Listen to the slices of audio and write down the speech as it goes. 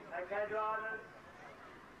drivers,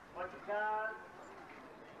 watch your cars.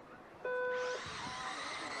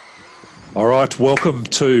 All right, welcome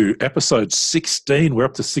to episode 16. We're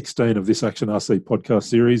up to 16 of this Action RC podcast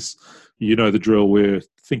series. You know the drill. We're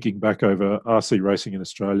thinking back over RC racing in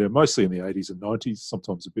Australia, mostly in the 80s and 90s,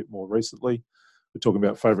 sometimes a bit more recently. We're talking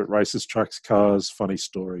about favourite races, tracks, cars, funny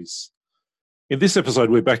stories. In this episode,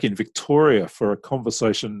 we're back in Victoria for a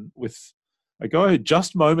conversation with a guy who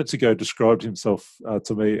just moments ago described himself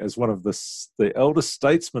to me as one of the eldest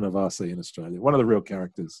statesmen of RC in Australia, one of the real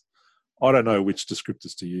characters. I don't know which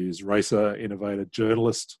descriptors to use: racer, innovator,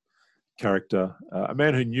 journalist, character, a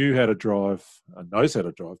man who knew how to drive, knows how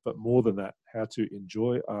to drive, but more than that, how to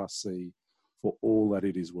enjoy RC for all that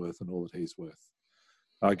it is worth and all that he's worth.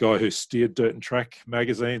 A guy who steered Dirt and Track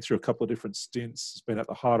magazine through a couple of different stints, has been at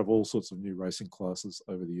the heart of all sorts of new racing classes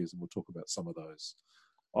over the years, and we'll talk about some of those.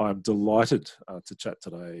 I'm delighted to chat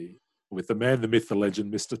today with the man, the myth, the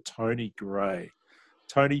legend, Mr. Tony Gray.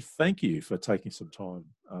 Tony, thank you for taking some time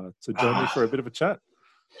to join me for a bit of a chat.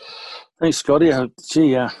 Thanks, Scotty.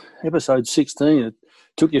 Episode 16, it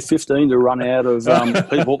took you 15 to run out of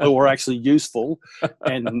people who were actually useful,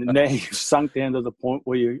 and now you've sunk down to the point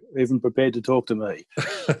where you're even prepared to talk to me.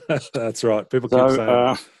 That's right. People keep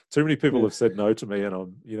saying, too many people have said no to me, and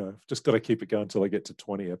I'm, just got to keep it going until I get to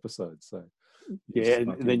 20 episodes. So yeah,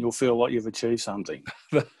 and then you'll feel like you've achieved something.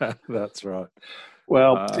 That's right.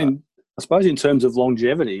 Well, I suppose in terms of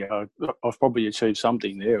longevity, I've probably achieved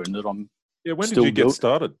something there, and that I'm. Yeah, when did you get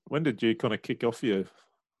started? When did you kind of kick off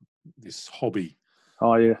this hobby?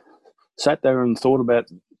 I sat there and thought about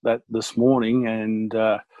that this morning, and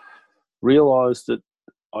realised that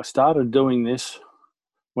I started doing this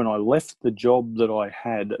when I left the job that I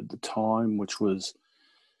had at the time, which was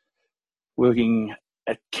working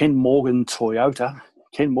at Ken Morgan Toyota.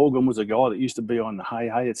 Ken Morgan was a guy that used to be on Hey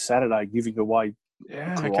It's Saturday giving away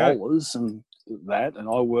Corollas and that, and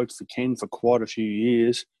I worked for Ken for quite a few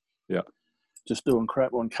years. Yeah, just doing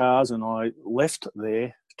crap on cars, and I left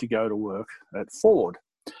there to go to work at Ford,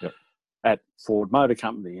 at Ford Motor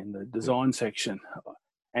Company in the design section,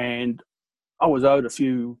 and I was owed a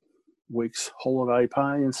few weeks holiday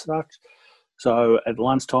pay and such. So at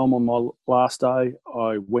lunchtime on my last day,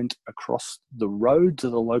 I went across the road to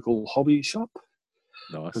the local hobby shop.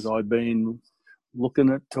 Nice, because I'd been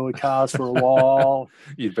looking at toy cars for a while.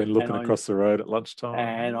 You'd been looking across the road at lunchtime.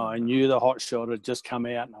 And I knew the Hot Shot had just come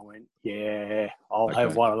out, and I went, yeah, I'll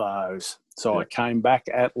have one of those. So I came back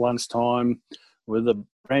at lunchtime with a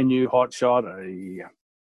brand new Hot Shot, a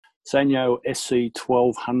Sanyo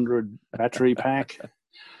SC1200 battery pack.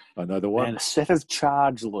 I know the one. And a set of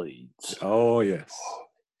charge leads. Oh, yes.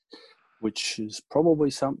 Which is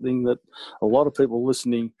probably something that a lot of people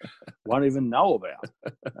listening won't even know about.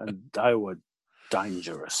 And they were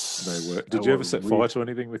dangerous. They were. Did you ever set fire to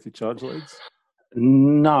anything with your charge leads?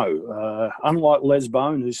 No. Unlike Les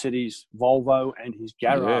Bone, who set his Volvo and his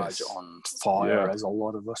garage on fire, as a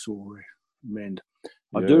lot of us will recommend.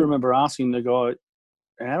 I do remember asking the guy,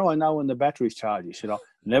 how do I know when the battery's charged? He said, I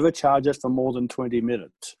never charge it for more than 20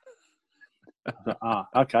 minutes.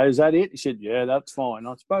 Okay, is that it? He said, yeah, that's fine.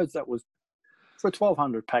 I suppose that was, for a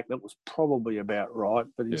 1200 pack, that was probably about right.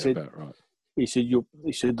 But he said, about right. He said,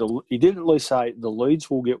 he did at least say the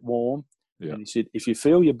leads will get warm. Yeah. And he said, if you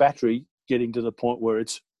feel your battery getting to the point where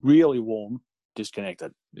it's really warm, disconnect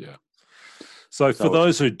it. Yeah. So for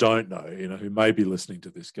those who don't know, who may be listening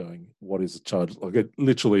to this going, what is a charge? Like, it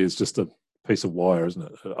literally is just a piece of wire, isn't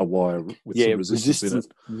it? A wire with some resistance in it.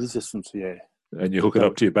 Resistance, yeah. And you hook it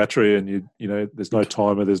up to your battery, and there's no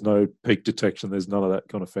timer, there's no peak detection, there's none of that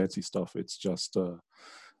kind of fancy stuff. It's just,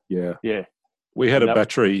 Yeah. We had a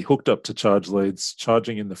battery hooked up to charge leads,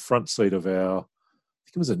 charging in the front seat of I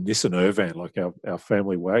think it was a Nissan Irvan, like our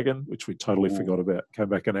family wagon, which we totally forgot about. Came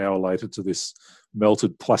back an hour later to this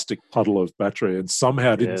melted plastic puddle of battery, and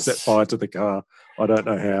somehow didn't set fire to the car. I don't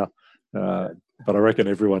know how, but I reckon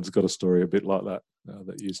everyone's got a story a bit like that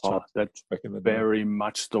that used charge that's back in the day. Very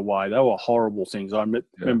much the way. They were horrible things. I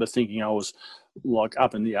remember thinking I was like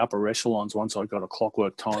up in the upper echelons once I got a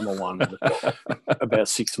Clockwork Timer one about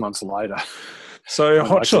 6 months later. So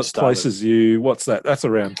Hot Shot places you, what's that? That's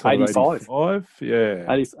around 85. 85?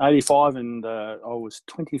 Yeah. 85, and I was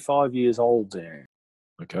 25 years old there.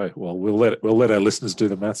 Okay, well, we'll let our listeners do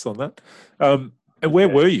the maths on that. And where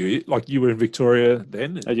were you? Like, you were in Victoria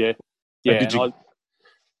then? Yeah.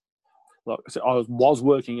 I was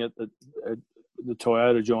working at the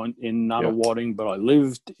Toyota joint in Nunawading, but I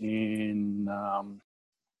lived in,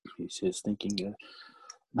 he says, thinking,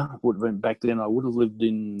 no, it would have been back then, I would have lived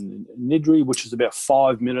in Nidri, which is about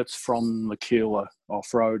 5 minutes from the Keeler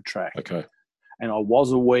off-road track. Okay. And I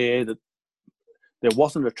was aware that there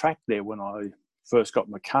wasn't a track there when I first got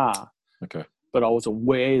my car. Okay. But I was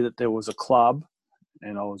aware that there was a club,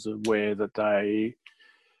 and I was aware that they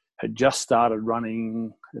had just started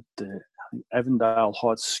running at the Avondale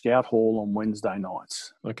Heights Scout Hall on Wednesday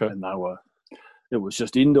nights. Okay. And it was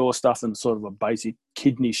just indoor stuff and sort of a basic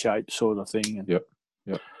kidney shape sort of thing. And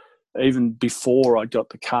Yep. even before I got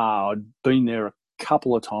the car, I'd been there a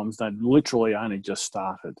couple of times. They'd literally only just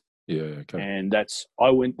started. Yeah. Okay. And I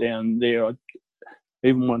went down there.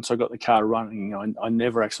 Even once I got the car running, I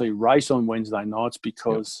never actually raced on Wednesday nights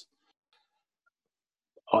because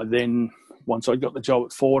once I got the job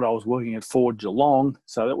at Ford, I was working at Ford Geelong,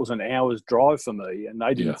 so that was an hour's drive for me, and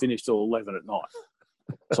they didn't finish till 11 at night.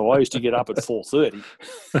 So I used to get up at 4:30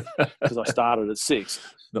 because I started at 6.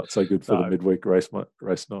 Not so good for the midweek race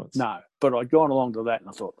nights. No, but I'd gone along to that, and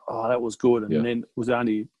I thought, oh, that was good. And then it was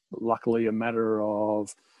only, luckily, a matter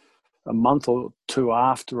of a month or two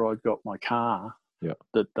after I got my car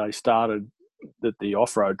that they started, that the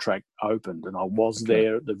off-road track opened, and I was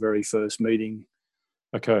there at the very first meeting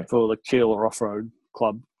for the Keilor Off-Road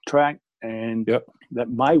Club track, and that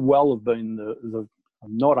may well have been the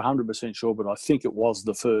I'm not 100% sure, but I think it was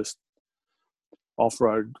the first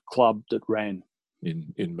off-road club that ran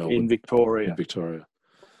in Melbourne, in Victoria.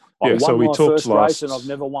 Yeah, I won my first race, and I've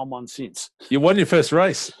never won one since. You won your first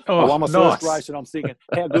race? Oh, I won my first race, and I'm thinking,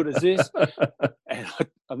 how good is this? And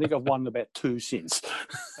I think I've won about 2 since.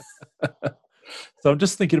 So I'm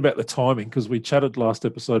just thinking about the timing, because we chatted last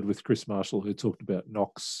episode with Chris Marshall, who talked about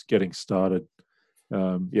Knox getting started,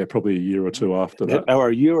 probably a year or two after that. Or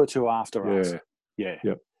a year or two after us. Yeah.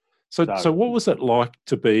 So what was it like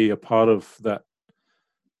to be a part of that,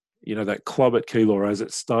 that club at Keilor as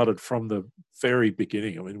it started from the very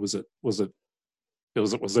beginning? I mean, was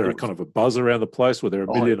there a kind of a buzz around the place? Were there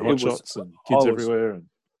a million hotshots and kids everywhere?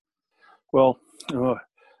 Well,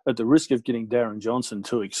 at the risk of getting Darren Johnson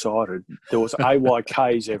too excited, there was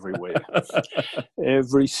AYKs everywhere.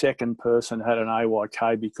 Every second person had an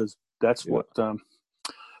AYK, because that's what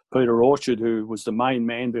Peter Orchard, who was the main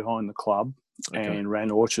man behind the club and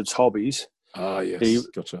ran Orchard's Hobbies. Ah, yes,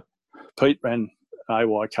 gotcha. Pete ran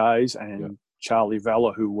AYKs, and Charlie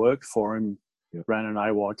Valla, who worked for him, ran an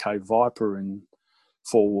AYK Viper in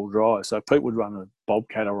four-wheel drive. So Pete would run a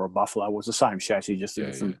Bobcat or a Buffalo. It was the same chassis, just a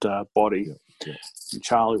different body. And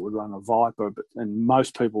Charlie would run a Viper, and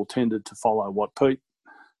most people tended to follow what Pete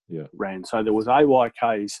ran. So there was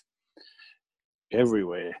AYKs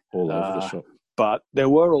everywhere. All over the shop. But there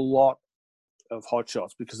were a lot of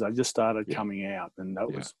hotshots because they just started coming out, and that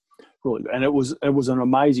was really, and it was an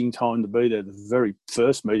amazing time to be there. The very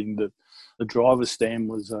first meeting, the driver's stand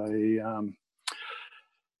was a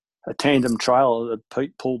tandem trailer that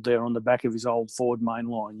Pete pulled there on the back of his old Ford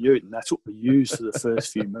mainline ute, and that's what we used for the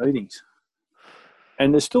first few meetings.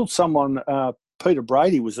 And there's still someone, Peter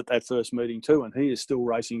Brady was at that first meeting too, and he is still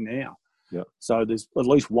racing now. Yeah. So there's at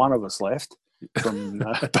least one of us left from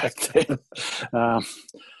back then.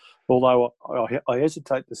 Although I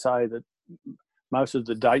hesitate to say that most of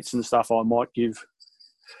the dates and stuff I might give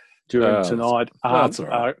during tonight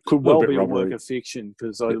could well be a work of fiction,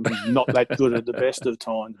 because I'm not that good at the best of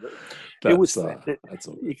times. But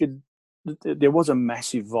there was a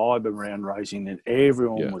massive vibe around racing, and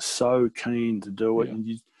everyone was so keen to do it. And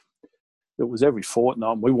it was every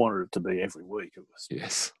fortnight. We wanted it to be every week. It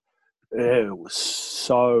was it was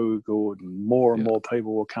so good, and more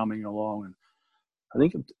people were coming along. And I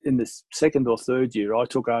think in the second or third year, I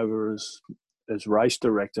took over as race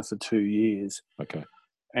director for 2 years. Okay.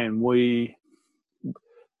 And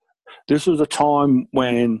this was a time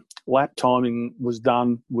when lap timing was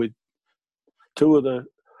done with two of the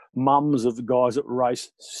mums of the guys that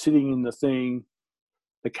race sitting in the thing.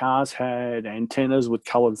 The cars had antennas with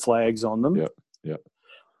coloured flags on them. Yep.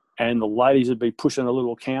 And the ladies would be pushing a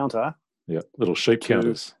little counter. Yeah, little sheep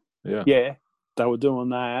counters. Yeah. Yeah, they were doing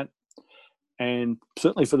that. And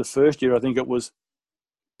certainly for the first year, I think it was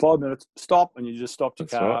 5 minutes, stop, and you just stopped your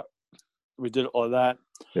car. Right. We did it like that.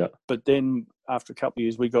 Yeah. But then after a couple of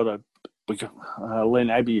years, we got Len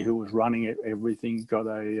Abbey, who was running everything, got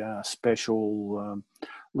a special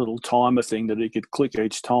little timer thing that he could click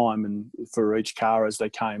each time and for each car as they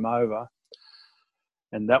came over.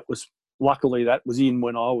 And luckily that was in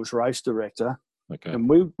when I was race director. Okay. And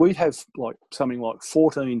we'd have something like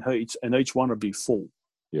 14 heats, and each one would be full.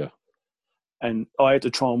 Yeah. And I had to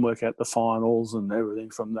try and work out the finals and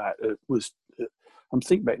everything from that. I'm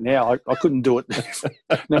thinking back now, I couldn't do it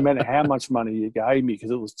no matter how much money you gave me,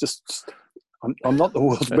 because it was just, I'm not the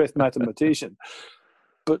world's best mathematician.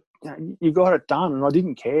 But you got it done, and I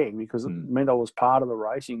didn't care, because it meant I was part of the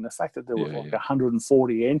racing. The fact that there was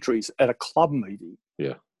 140 entries at a club meeting.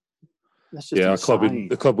 Yeah. That's just Our insane.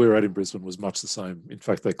 the club we were at in Brisbane was much the same. In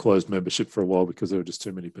fact, they closed membership for a while because there were just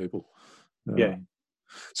too many people. Yeah.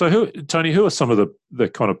 So, Tony, who are some of the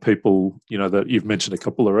kind of people, that you've mentioned a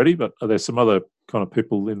couple already, but are there some other kind of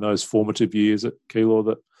people in those formative years at Keilor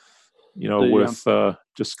that, are worth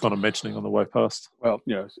just kind of mentioning on the way past? Well,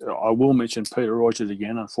 I will mention Peter Rogers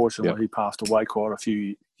again. Unfortunately, he passed away quite a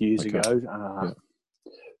few years ago.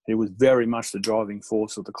 He was very much the driving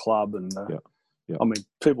force of the club. And, I mean,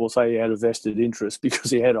 people say he had a vested interest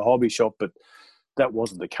because he had a hobby shop, but that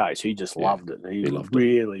wasn't the case. He just loved it. He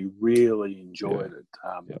really, really enjoyed it.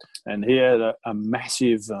 And he had a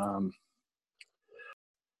massive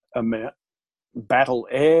battle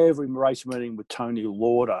every race meeting with Tony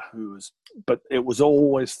Lauder, but it was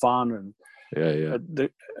always fun. And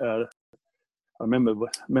I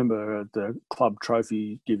remember at the club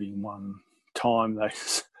trophy giving one time,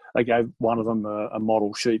 they gave one of them a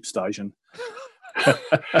model sheep station.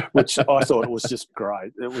 Which I thought it was just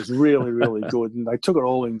great. It was really, really good, and they took it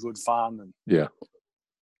all in good fun. And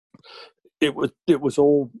it was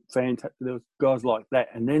all fantastic. There was guys like that,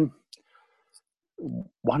 and then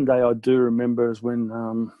one day I do remember is when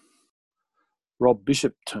Rob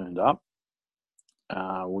Bishop turned up.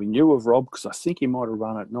 We knew of Rob because I think he might have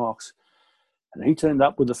run at Knox, and he turned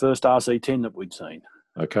up with the first RC10 that we'd seen.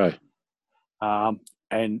 Okay,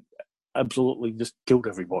 and absolutely just killed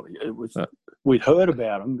everybody. It was we'd heard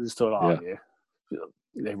about him, just thought,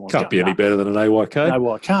 everyone's can't be any better than an AYK.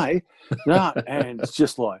 AYK, no, and it's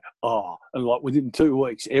just like, and like within 2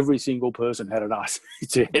 weeks, every single person had an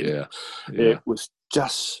RC10. Yeah. It was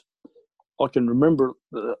just, I can remember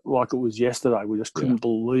it like it was yesterday. We just couldn't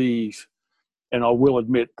believe, and I will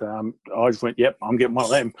admit, I just went, "Yep, I'm getting one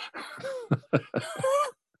of them."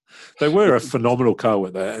 They were a phenomenal car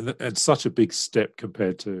with that, and such a big step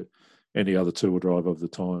compared to any other two-wheel drive of the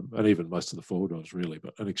time, and even most of the four-wheel drives, really.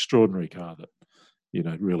 But an extraordinary car that,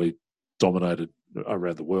 really dominated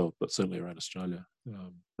around the world, but certainly around Australia.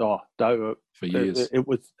 For years. It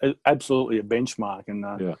was absolutely a benchmark. And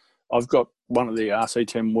I've got one of the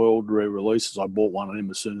RC10 World re-releases. I bought one of them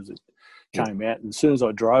as soon as it came out. And as soon as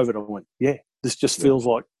I drove it, I went, this just feels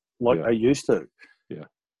like they used to. Yeah.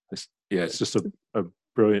 It's just a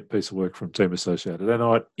brilliant piece of work from Team Associated. And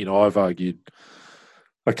I've argued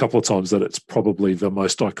a couple of times that it's probably the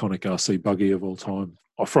most iconic RC buggy of all time,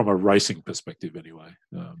 from a racing perspective anyway.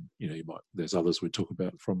 There's others we talk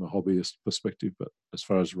about from a hobbyist perspective, but as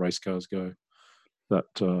far as race cars go,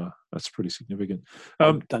 that's pretty significant.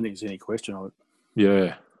 I don't think there's any question of it.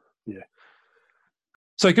 Yeah.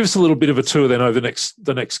 So give us a little bit of a tour then over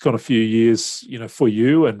the next kind of few years, for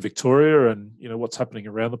you and Victoria, and what's happening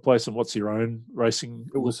around the place, and what's your own racing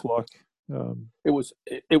look like. It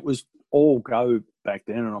was all go back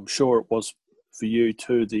then, and I'm sure it was for you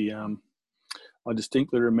too. I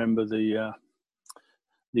distinctly remember the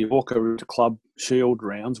Orca Club Shield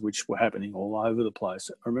rounds, which were happening all over the place.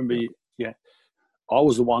 I remember, I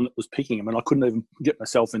was the one that was picking them, and I couldn't even get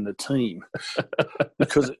myself in the team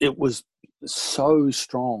because it was so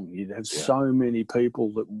strong. You'd have so many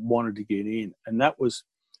people that wanted to get in, and that was,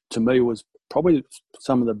 to me, was probably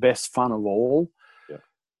some of the best fun of all.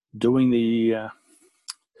 Doing the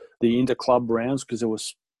inter-club rounds, because there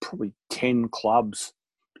was probably 10 clubs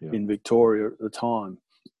in Victoria at the time.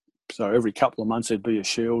 So every couple of months there'd be a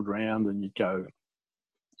shield round, and you'd go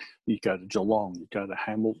to Geelong, you'd go to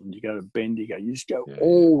Hamilton, you go to Bendigo, you just go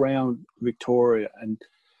all around Victoria, and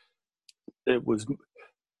it was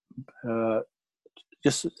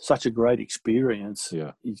just such a great experience.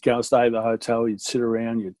 You'd go and stay at the hotel, you'd sit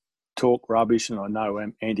around, you'd talk rubbish, and I know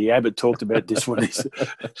Andy Abbott talked about this one.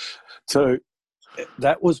 So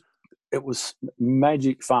it was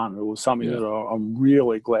magic fun. It was something that I'm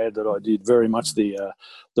really glad that I did. Very much the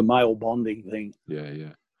male bonding thing.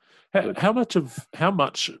 How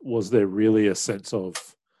much was there really a sense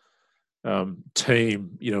of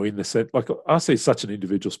team? In the sense, like, RC is such an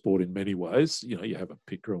individual sport in many ways. You have a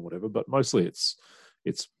picker or whatever, but mostly it's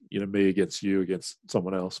me against you against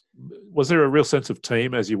someone else. Was there a real sense of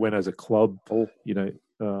team as you went as a club? What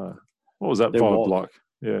was that vibe like?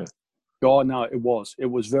 Yeah. Oh no, it was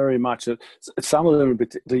very much. Some of them,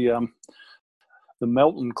 the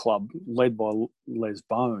Melton Club, led by Les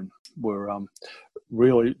Bone, were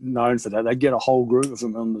really known for that. They'd get a whole group of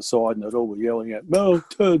them on the side, and they'd all be yelling out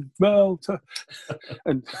 "Melton, Melton,"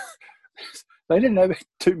 and they didn't have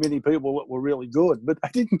too many people that were really good, but they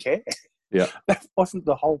didn't care. That wasn't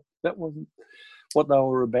what they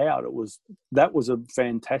were about. That was a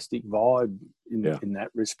fantastic vibe in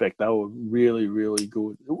that respect. They were really, really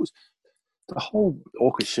good. It was. The whole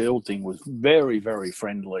Orca Shield thing was very, very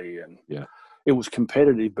friendly, and it was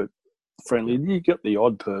competitive but friendly. You got the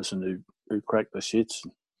odd person who cracked the shits.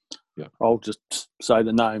 Yeah. I'll just say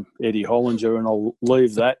the name Eddie Hollinger, and I'll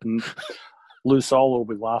leave that. And Lou Sol will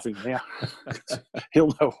be laughing now.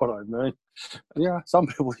 He'll know what I mean. Yeah, some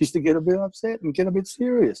people used to get a bit upset and get a bit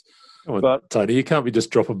serious. Well, But Tony, you can't be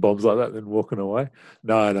just dropping bombs like that and then walking away.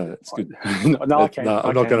 No, it's good. no, I can't.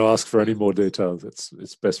 I'm not going to ask for any more details.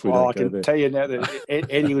 It's best we don't I go can there. tell you now that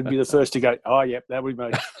Eddie would be the first to go, oh, yep, that would be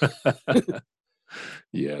me.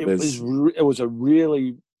 Yeah, It was a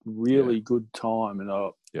really, really good time. And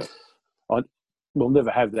we'll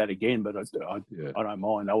never have that again, but I don't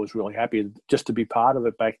mind. I was really happy just to be part of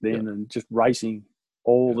it back then and just racing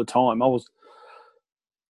all the time. Well,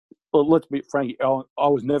 let's be frank, I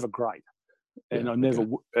was never great. And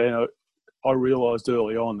I realised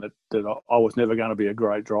early on that I was never going to be a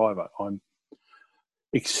great driver. I'm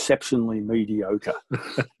exceptionally mediocre.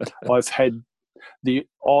 I've had the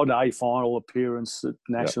odd A final appearance at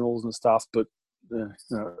nationals and stuff, but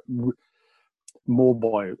more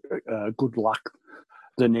by good luck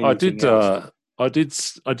than anything else.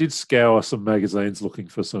 I did scour some magazines looking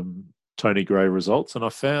for some Tony Gray results, and I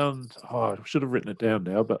found I should have written it down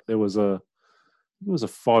now, but there was a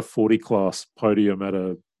 540 class podium might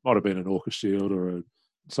have been an Orca Shield or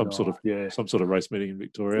some sort of race meeting in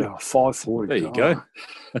Victoria. Yeah, 540. There you go.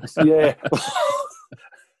 Yeah.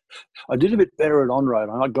 I did a bit better at on-road.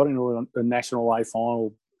 I got into a national A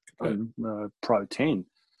final Pro 10.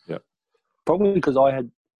 Yeah. Probably because I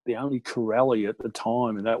had the only Corelli at the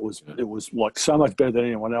time, and it was like so much better than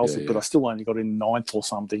anyone else, but I still only got in ninth or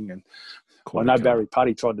something. And I know Barry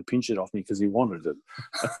Putty tried to pinch it off me because he wanted it.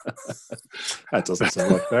 That doesn't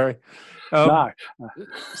sound like Barry. No.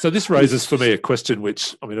 So this raises for me a question,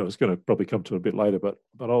 which I was going to probably come to a bit later, but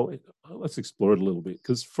let's explore it a little bit,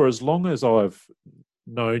 because for as long as I've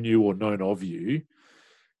known you or known of you,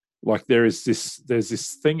 like there's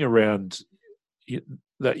this thing around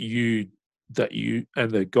that you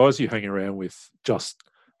and the guys you hang around with just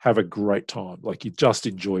have a great time. Like you just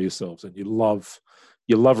enjoy yourselves and you love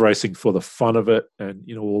racing for the fun of it and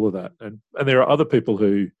all of that. And there are other people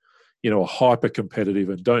who are hyper competitive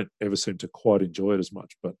and don't ever seem to quite enjoy it as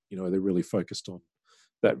much, but they're really focused on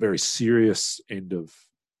that very serious end of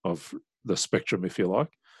the spectrum, if you like.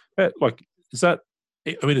 Like is that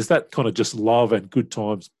kind of just love and good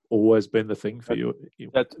times always been the thing for you?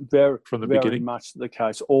 That's from the very beginning? much the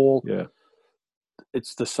case.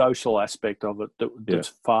 It's the social aspect of it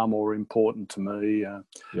that's far more important to me.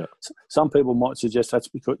 Some people might suggest that's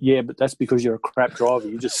because you're a crap driver.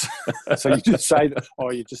 You just so you just say that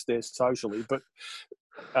you're just there socially. But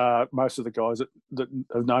most of the guys that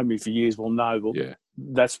have known me for years will know. Well,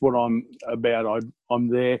 that's what I'm about. I'm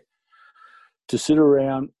there to sit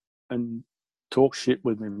around and talk shit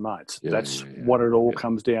with my mates. That's what it all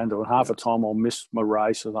comes down to. And half the time I'll miss my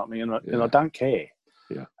race or something, and I don't care.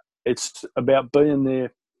 Yeah. It's about being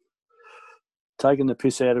there, taking the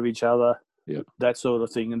piss out of each other, that sort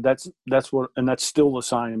of thing, and that's still the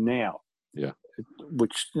same now. Yeah,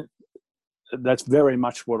 that's very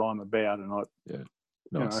much what I'm about, and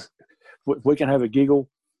nice. We can have a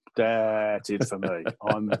giggle. That's it for me.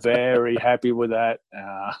 I'm very happy with that.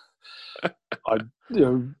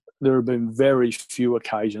 There have been very few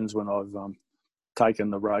occasions when I've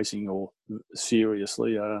taken the racing or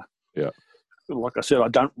seriously. Like I said, I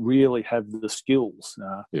don't really have the skills.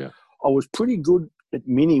 I was pretty good at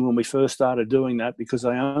Mini when we first started doing that because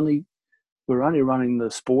we were only running the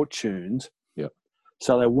sport tunes,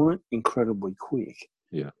 so they weren't incredibly quick.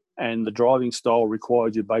 Yeah, and the driving style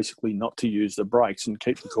required you basically not to use the brakes and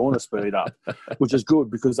keep the corner speed up, which is good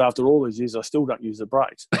because after all these years, I still don't use the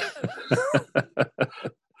brakes.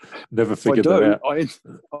 Never figured that out.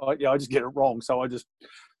 I just get it wrong, so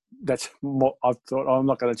that's what I've thought. I'm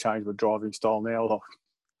not going to change my driving style now.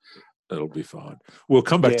 That'll be fine. We'll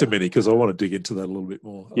come back to Mini because I want to dig into that a little bit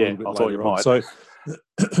more. I thought you might. So,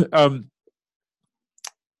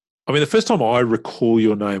 the first time I recall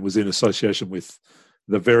your name was in association with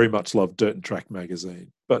the very much loved Dirt and Track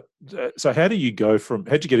magazine. But so how'd you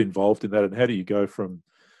get involved in that, and how do you go from,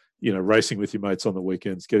 racing with your mates on the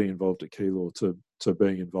weekends, getting involved at Keilor to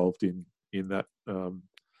being involved in that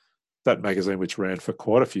that magazine, which ran for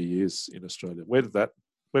quite a few years in Australia? Where did that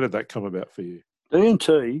come about for you?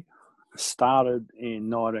 D&T started in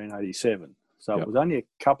 1987, so it was only a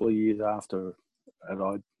couple of years after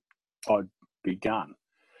I'd begun.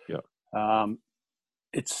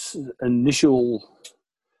 Its initial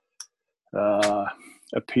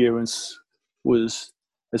appearance was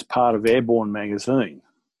as part of Airborne magazine.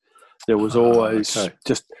 There was always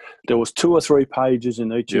there was 2 or 3 pages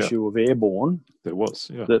in each issue of Airborne. There was,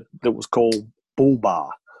 that was called Bull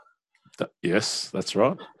Bar. Yes, that's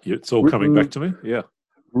right. It's all coming back to me. Yeah.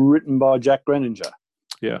 written by Jack Greninger.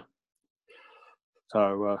 Yeah.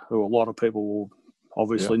 So who a lot of people will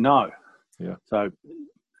obviously know. Yeah. So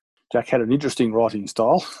Jack had an interesting writing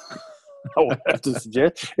style. I would have to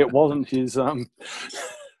suggest it wasn't his wasn't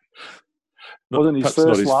his Perhaps first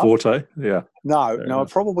not his love. forte. Yeah. No, Fair no, enough.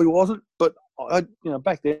 it probably wasn't. But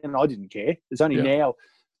back then I didn't care. It's only Yeah. now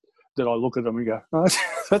that I look at them and go, oh,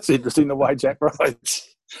 that's interesting the way Jack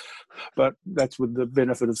writes. But that's with the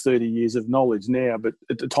benefit of 30 years of knowledge now. But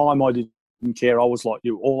at the time I didn't care. I was like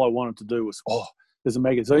you. All I wanted to do was, there's a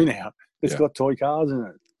magazine out. It's got toy cars in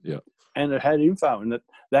it. Yeah. And it had info, and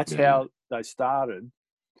that's how they started.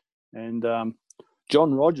 And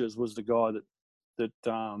John Rogers was the guy that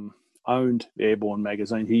owned Airborne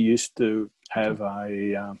magazine. He used to have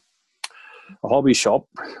a hobby shop,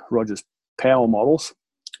 Rogers Power Models,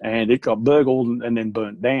 and it got burgled and then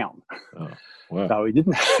burnt down. Oh, wow. So he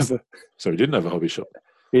didn't have a hobby shop.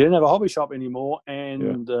 He didn't have a hobby shop anymore,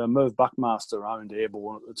 and Merv Buckmaster owned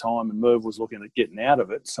Airborne at the time, and Merv was looking at getting out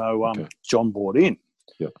of it. So John bought in.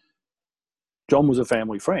 Yeah. John was a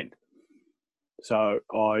family friend, so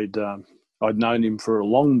I'd known him for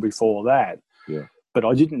long before that. Yeah. But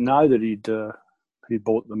I didn't know that he'd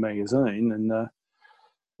bought the magazine, and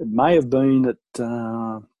it may have been at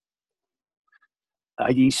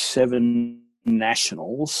 87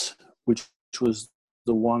 Nationals, which was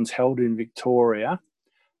the ones held in Victoria,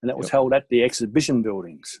 and that was held at the exhibition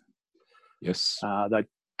buildings. Yes. They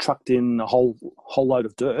trucked in a whole load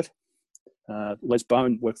of dirt. Les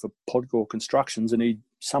Bone worked for Podgore Constructions, and he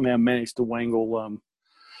somehow managed to wangle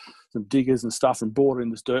some diggers and stuff and brought in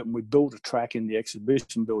this dirt, and we built a track in the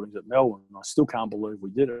exhibition buildings at Melbourne. And I still can't believe we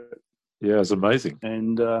did it. Yeah, it's amazing.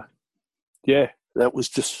 And that was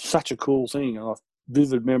just such a cool thing, and I've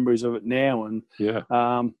vivid memories of it now. And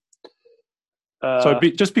so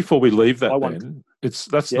just before we leave that,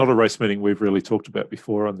 that's not a race meeting we've really talked about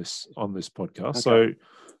before on this podcast. Okay. So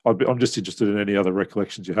I'm just interested in any other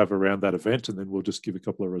recollections you have around that event, and then we'll just give a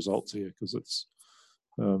couple of results here, because it's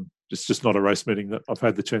just not a race meeting that I've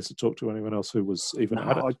had the chance to talk to anyone else who was even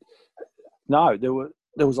at it. No,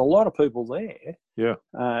 there was a lot of people there. Yeah.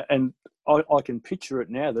 And I can picture it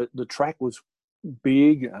now. The track was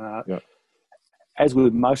big. As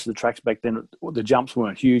with most of the tracks back then, the jumps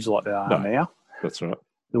weren't huge like they are now. That's right.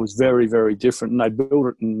 It was very, very different. And they built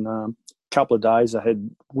it in a couple of days. They had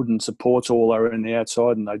wooden supports all around the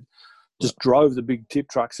outside, and they just drove the big tip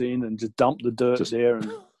trucks in and just dumped the dirt there.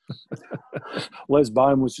 And Les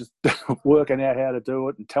Bone was just working out how to do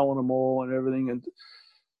it and telling them all and everything. And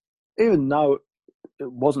even though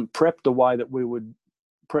it wasn't prepped the way that we would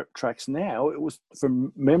prep tracks now, it was,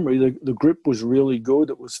 from memory, the grip was really good.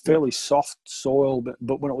 It was fairly soft soil,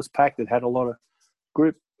 but when it was packed, it had a lot of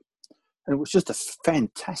grip. And it was just a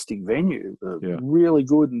fantastic venue, really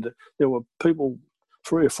good. And there were people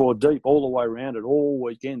 3 or 4 deep all the way around it all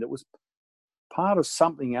weekend. It was part of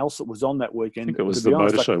something else that was on that weekend. I think it was the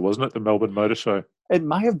motor show, wasn't it? The Melbourne Motor Show. It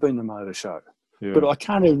may have been the motor show. Yeah. But I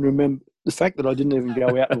can't even remember the fact that I didn't even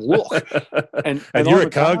go out and look. And you're a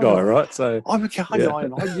car guy, right? So I'm a car guy,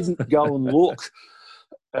 and I didn't go and look.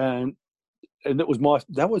 And that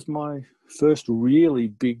was my first really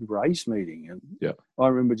big race meeting. And I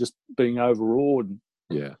remember just being overawed.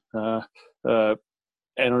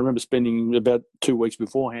 And I remember spending about 2 weeks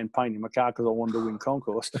beforehand painting my car because I wanted to win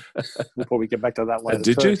concourse. We'll probably get back to that later. And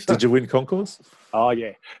did you win concourse? Oh,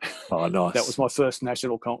 yeah. Oh, nice. That was my first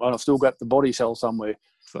national concourse. And I've still got the body cell somewhere.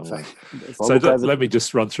 So let me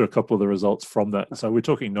just run through a couple of the results from that. So we're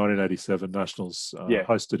talking 1987 Nationals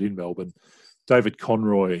hosted in Melbourne. David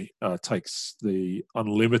Conroy takes the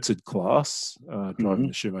unlimited class, driving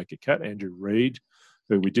the Shoemaker Cat. Andrew Reid,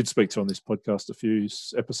 who we did speak to on this podcast a few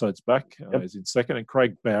episodes back, is in second. And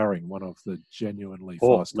Craig Bowring, one of the genuinely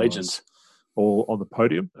fast legends, guys, all on the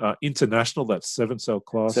podium. International, that 7-cell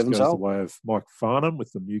class, goes the way of Mike Farnham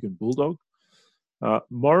with the Mugen Bulldog.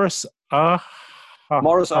 Morris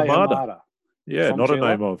Hamada. Yeah, not a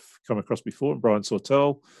name I've come across before. And Brian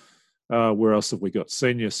Sortel. Where else have we got?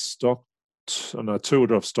 Senior stock, two-wheel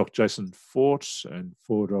drive stock Jason Fort, and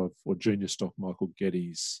four-wheel drive or junior stock Michael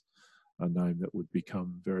Geddes, a name that would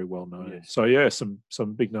become very well known. Yes. So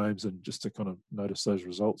some big names, and just to kind of notice those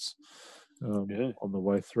results on the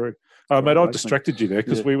way through. Mate, I distracted you there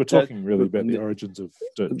because we were talking really about the origins of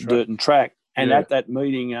dirt and track. And at that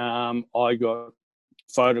meeting, I got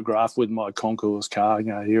photographed with my concours car.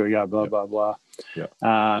 Here we go, blah blah blah. Yeah.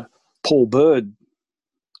 Paul Bird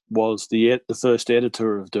was the first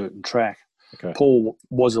editor of Dirt and Track. Okay. Paul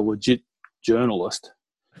was a legit journalist,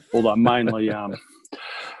 although mainly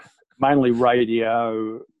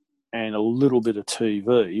radio and a little bit of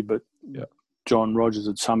TV. But John Rogers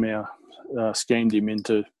had somehow schemed him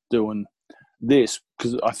into doing this,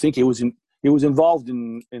 because I think he was involved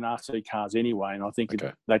in RC cars anyway, and I think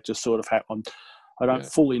that just sort of happened. I don't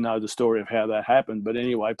fully know the story of how that happened, but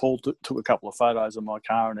anyway, Paul took a couple of photos of my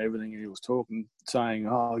car and everything, and he was talking, saying,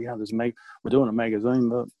 "Oh yeah, we're doing a magazine,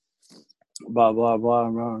 but blah blah blah."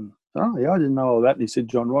 And, oh yeah, I didn't know all that. And he said,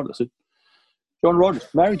 "John Rod." I said, "John Rod,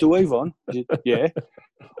 married to Yvonne?" He said, "Yeah."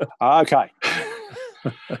 Okay.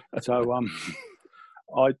 So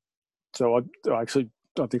I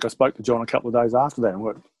think I spoke to John a couple of days after that and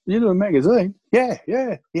went, "You do a magazine?" Yeah,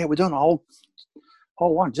 we're doing a whole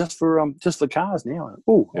one just for cars now.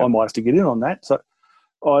 I might have to get in on that. So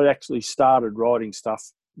I actually started writing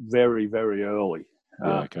stuff very, very early.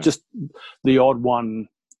 Just the odd one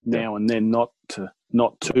now and then, not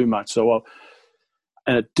too much. So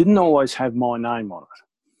and it didn't always have my name on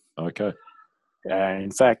it. Okay. In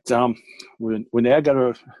fact, we're now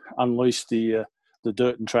going to unleash the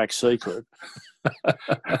dirt and track secret.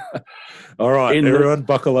 All right, everyone,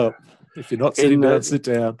 buckle up. If you're not sitting down, sit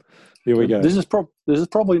down. Here we go. This is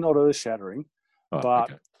probably not earth-shattering,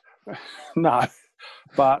 but no.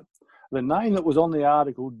 But the name that was on the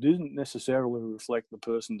article didn't necessarily reflect the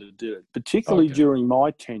person that did it, particularly during my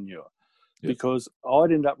tenure, because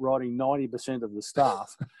I'd end up writing 90% of the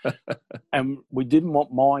stuff, and we didn't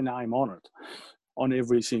want my name on it, on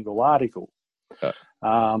every single article.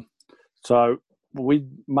 So we'd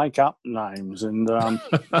make up names, and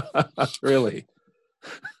really,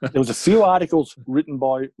 there was a few articles written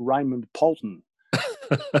by Raymond Polton.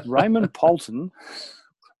 Raymond Polton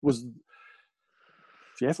was,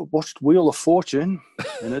 if you ever watched Wheel of Fortune,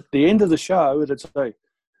 and at the end of the show it'd say,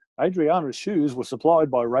 "Adriana's shoes were supplied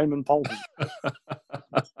by Raymond Polton."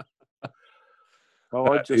 So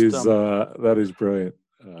that is brilliant.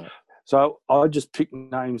 So I just pick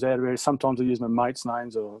names out of there. Sometimes I use my mates'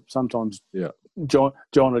 names, or sometimes John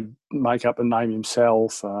would make up a name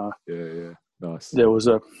himself. Nice. There was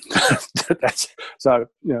so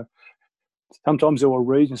sometimes there were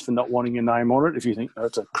reasons for not wanting your name on it. If you think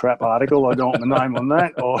that's a crap article, I don't want my name on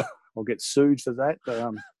that, or I'll get sued for that.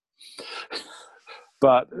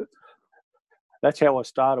 But that's how I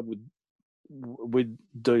started with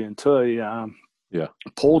D&T.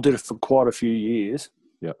 Paul did it for quite a few years.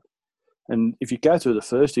 And if you go through the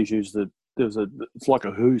first issues, it's like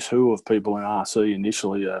a who's who of people in RC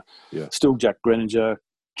initially. Still Jack Greninger,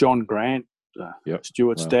 John Grant,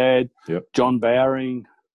 Stuart's dad, John Bowring.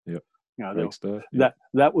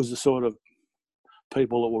 That was the sort of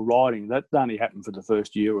people that were writing. That only happened for the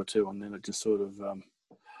first year or two, and then it just sort of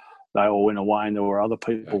they all went away, and there were other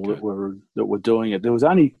people that were doing it. There was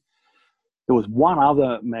one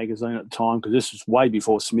other magazine at the time, because this was way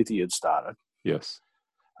before Smithy had started. Yes.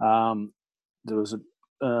 There was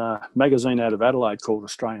a magazine out of Adelaide called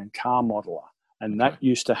Australian Car Modeler, and that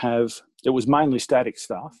used to have, it was mainly static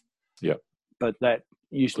stuff. But that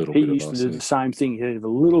he used to do the same thing. He had a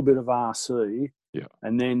little bit of RC.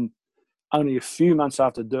 And then only a few months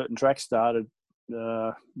after Dirt and Track started,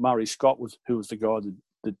 Murray Scott who was the guy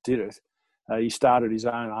that did it. He started his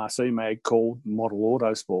own RC mag called Model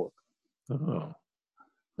Autosport. Oh,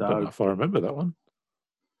 I don't know if I remember that one.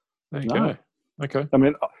 There you go. Okay. I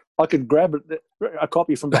mean, I could grab a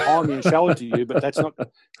copy from behind me and show it to you, but that's not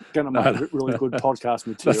going to make really good podcast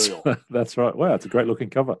material. That's right. Wow, it's a great looking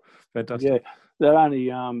cover. Fantastic. Yeah, that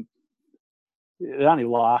only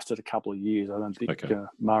lasted a couple of years. I don't think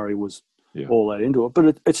Murray was all that into it,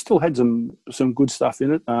 but it still had some good stuff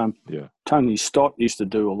in it. Tony Stott used to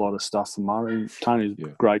do a lot of stuff for Murray. Tony's a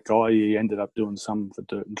great guy. He ended up doing some for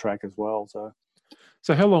Dirt and Track as well.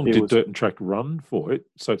 So how long did Dirt and Track run for it?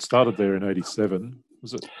 So it started there in 87.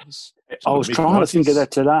 Was it? I was trying to think of that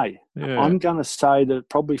today. I'm going to say that it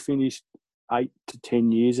probably finished 8 to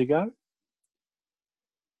 10 years ago.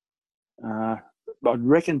 I'd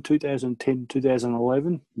reckon 2010,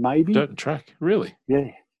 2011, maybe. Dirt and Track, really?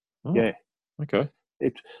 Yeah. Oh, yeah. Okay.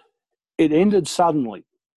 It ended suddenly.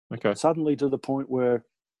 Okay. Suddenly, to the point where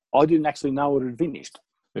I didn't actually know it had finished.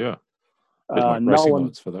 Yeah. Like racing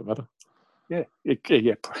lines, for that matter. Yeah.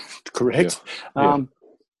 Correct. Yeah.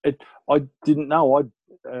 I didn't know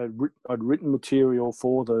I'd written material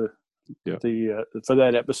for for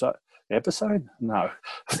that episode. No,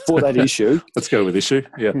 for that issue. Let's go with issue.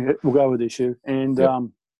 Yeah, we'll go with issue, and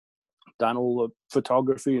done all the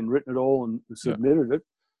photography and written it all and submitted it,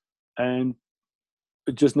 and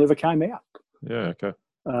it just never came out. Yeah, okay.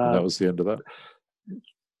 And that was the end of that.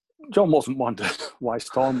 John wasn't one to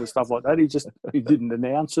waste time with stuff like that. He didn't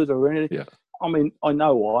announce it or anything. Yeah. I mean, I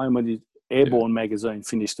know why. I mean, his Airborne magazine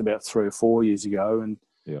finished about 3 or 4 years ago, and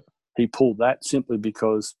he pulled that simply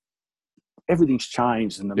because everything's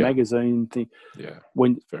changed, and the magazine thing. Yeah,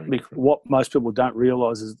 when very different. what most people don't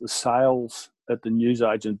realise is the sales at the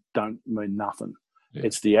newsagent don't mean nothing. Yeah.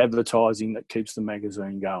 It's the advertising that keeps the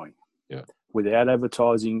magazine going. Yeah. Without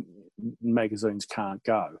advertising, magazines can't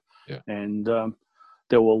go. Yeah. And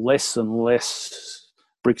there were less and less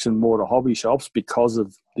bricks and mortar hobby shops because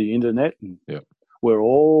of the internet. And we're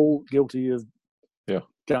all guilty of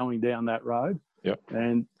going down that road. Yeah.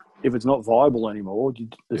 And if it's not viable anymore,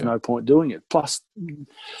 there's no point doing it. Plus,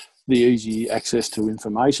 the easy access to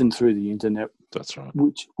information through the internet. That's right.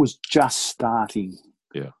 Which was just starting.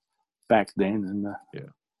 Yeah. Back then, and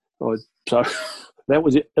so that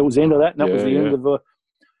was it. That was the end of that. And that was the end of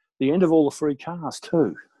the end of all the free cars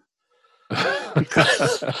too.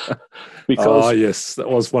 because yes, that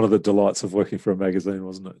was one of the delights of working for a magazine,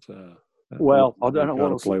 wasn't it? Well, I don't know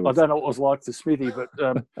what it was like for Smithy, but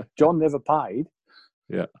John never paid.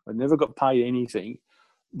 Yeah, I never got paid anything,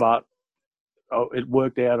 but it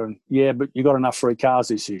worked out. And but you got enough free cars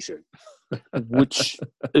this issue, which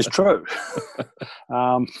is true.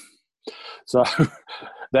 So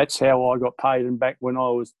that's how I got paid. And back when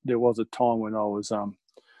there was a time when I was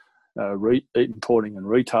importing and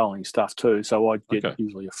retailing stuff too. So I'd get I'd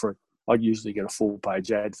usually get a full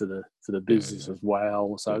page ad for the business as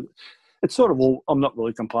well. So it's sort of all. I'm not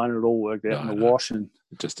really complaining. It all worked out in the wash, and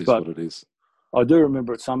it just is what it is. I do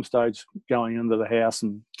remember at some stage going into the house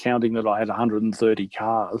and counting that I had 130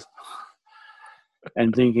 cars,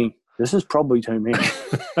 and thinking, this is probably too many.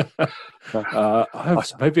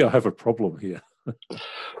 Maybe I have a problem here.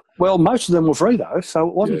 Well, most of them were free though, so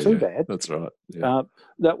it wasn't too bad. That's right. Yeah.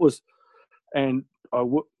 That was, and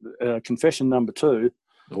confession number 2.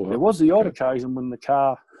 There was the odd occasion when the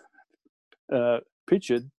car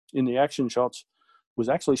pictured in the action shots was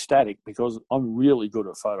actually static, because I'm really good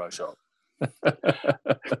at Photoshop.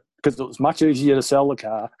 Because it was much easier to sell the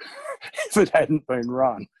car if it hadn't been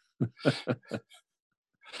run.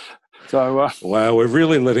 So wow, we're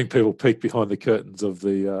really letting people peek behind the curtains of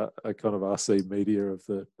the kind of RC media of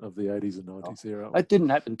the 80s and 90s here. It didn't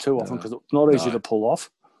happen too often because it's not easy to pull off.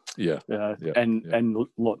 Yeah. And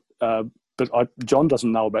look, but John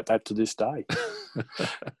doesn't know about that to this day.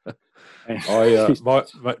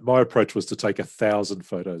 My approach was to take 1,000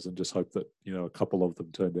 photos and just hope that a couple of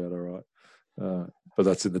them turned out all right. But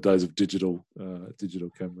that's in the days of digital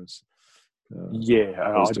cameras. I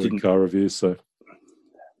was doing car reviews, so.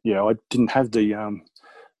 Yeah, I didn't have the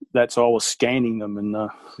that's I was scanning them and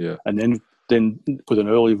then with an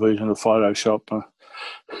early version of Photoshop.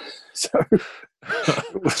 So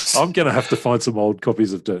I'm going to have to find some old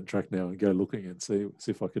copies of Dirt Track now and go looking and see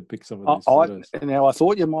if I can pick some of these photos. Now I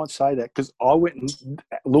thought you might say that, because I went and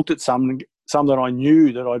looked at some that I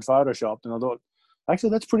knew that I'd photoshopped, and I thought, actually,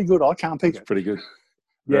 that's pretty good. I can't pick it. Pretty good.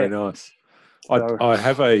 Very nice. So, I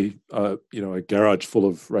have a garage full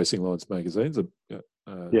of Racing Lines magazines.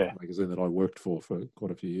 Magazine that I worked for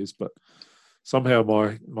quite a few years, but somehow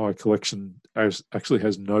my collection actually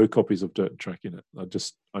has no copies of Dirt Track in it.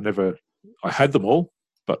 I had them all,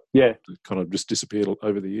 but it kind of just disappeared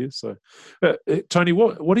over the years. So, Tony,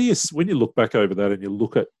 what do you, when you look back over that and you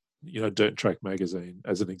look at Dirt Track magazine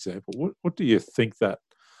as an example, what do you think that,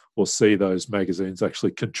 or see those magazines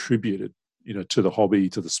actually contributed to the hobby,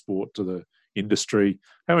 to the sport, to the industry?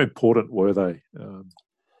 How important were they?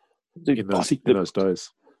 In those days,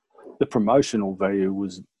 the promotional value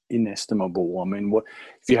was inestimable. I mean,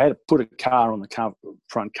 if you had to put a car on the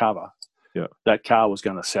front cover, that car was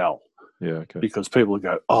going to sell. Yeah, okay. Because people would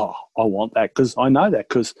go, "Oh, I want that," because I know that,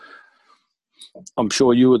 because I'm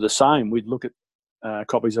sure you were the same. We'd look at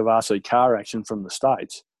copies of RC Car Action from the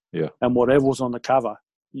States, and whatever was on the cover,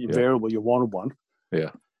 invariably you wanted one.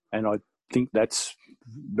 Yeah, and I think that's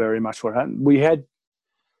very much what happened.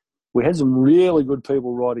 We had some really good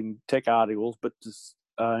people writing tech articles, but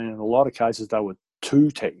in a lot of cases they were too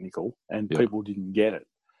technical and people didn't get it.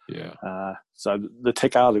 Yeah. So the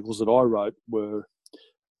tech articles that I wrote were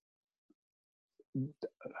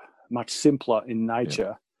much simpler in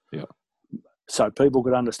nature. Yeah. So people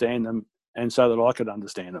could understand them, and so that I could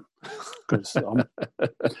understand them, because I'm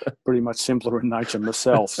pretty much simpler in nature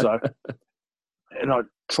myself. So, and I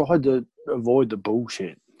tried to avoid the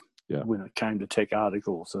bullshit. When it came to tech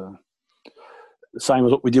articles, the same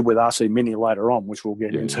as what we did with RC Mini later on, which we'll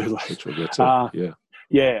get into. Which we'll get to.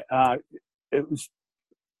 It was,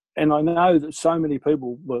 and I know that so many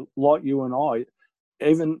people were like you and I,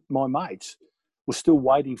 even my mates, were still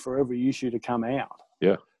waiting for every issue to come out.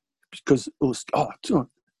 Yeah, because it was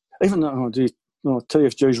even though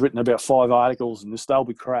TFG's written about 5 articles and they'll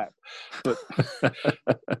be crap, but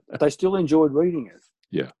they still enjoyed reading it.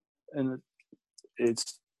 Yeah, and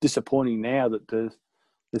it's disappointing now that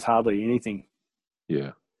there's hardly anything.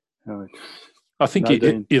 Yeah. Uh, I think,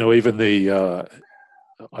 no even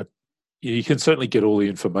you can certainly get all the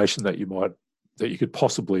information that you could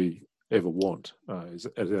possibly ever want is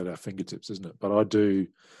at our fingertips, isn't it? But I do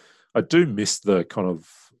miss the kind of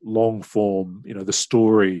long form, the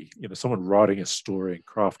story, someone writing a story and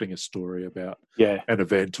crafting a story about an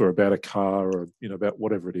event or about a car or, about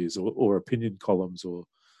whatever it is, or opinion columns or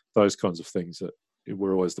those kinds of things that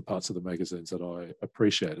were always the parts of the magazines that I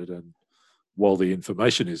appreciated. And while the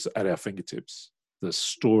information is at our fingertips, the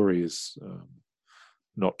story is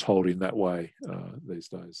not told in that way these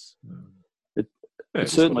days. It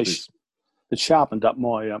certainly it sharpened up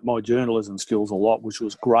my my journalism skills a lot, which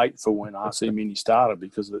was great for when RC Mini started,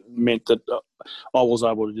 because it meant that I was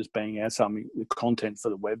able to just bang out something, the content for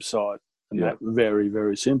the website, and that very,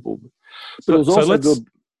 very simple. But it was also good.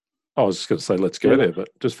 I was just going to say, let's go there, but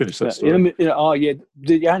just finish that story. The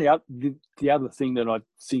other thing that I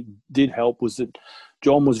think did help was that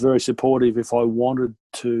John was very supportive if I wanted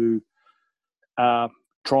to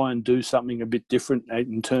try and do something a bit different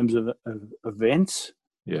in terms of events.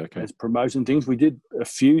 Yeah, okay. As promotion things, we did a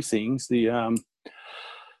few things. The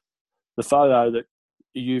photo that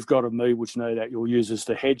you've got of me, which no doubt you'll use as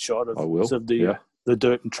the headshot of the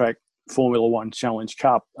Dirt and Track Formula One Challenge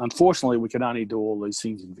Cup. Unfortunately, we could only do all these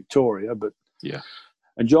things in Victoria, but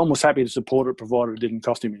and John was happy to support it, provided it didn't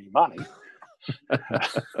cost him any money.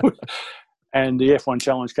 And the F1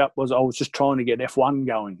 Challenge Cup I was just trying to get F1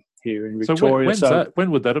 going here in Victoria. So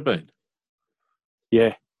when would that have been?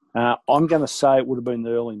 Yeah. I'm going to say it would have been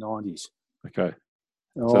the early 90s. Okay.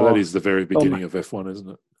 So that is the very beginning of F1, isn't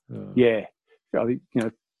it? Yeah. I think,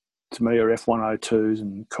 to me are F102s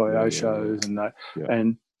and Kyosho's and that. Yeah.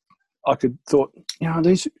 And I thought,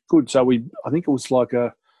 these are good. So I think it was like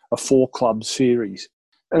a 4-club series.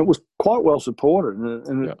 And it was quite well supported.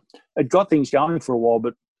 And it got things going for a while.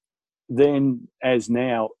 But then, as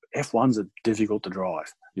now, F1s are difficult to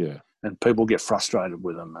drive. Yeah. And people get frustrated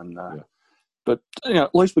with them. And But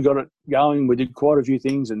at least we got it going. We did quite a few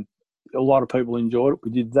things, and a lot of people enjoyed it.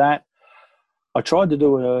 We did that. I tried to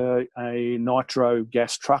do a nitro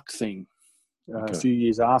gas truck thing a few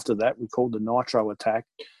years after that. We called the Nitro Attack,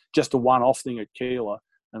 just a one-off thing at Keilor,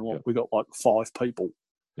 and we got like 5 people.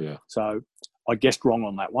 Yeah. So I guessed wrong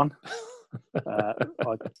on that one. I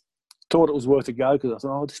thought it was worth a go because I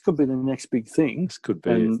thought, this could be the next big thing. This could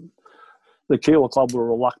be. And the Keilor Club were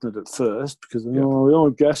reluctant at first because we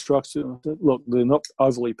own gas trucks. Look, they're not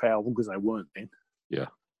overly powerful because they weren't then. Yeah.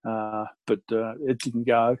 But it didn't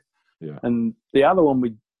go. Yeah. And the other one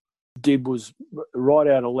we did was right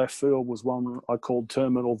out of left field was one I called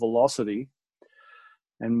Terminal Velocity.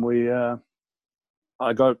 And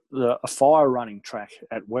I got a fire running track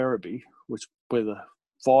at Werribee, where the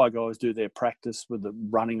fire guys do their practice with the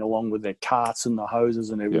running along with their carts and the hoses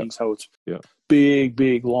and everything. Yeah. So it's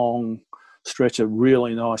big, long stretch of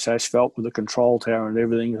really nice asphalt with a control tower and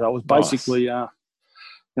everything. So it was basically,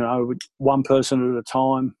 one person at a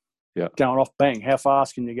time, going off, bang, how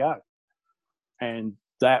fast can you go? And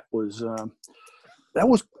that was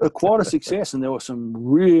quite a success. And there were some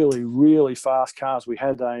really, really fast cars. We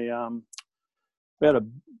had a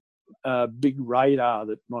big radar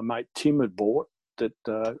that my mate Tim had bought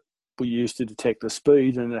that we used to detect the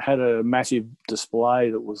speed, and it had a massive display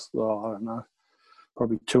that was, I don't know,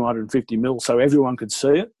 probably 250 mil, so everyone could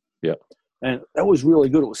see it. Yeah. And that was really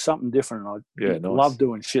good. It was something different. Nice. Love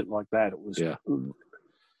doing shit like that. It was.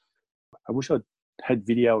 I wish I'd had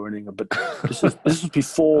video or anything, but this was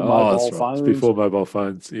before mobile phones. It's before mobile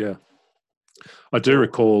phones. Yeah. I do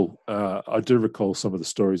recall some of the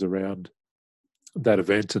stories around that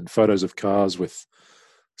event and photos of cars with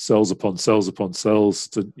cells upon cells upon cells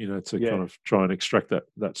to kind of try and extract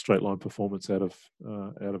that straight line performance out of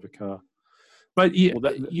a car. But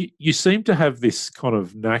you seem to have this kind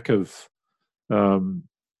of knack of,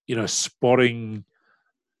 spotting.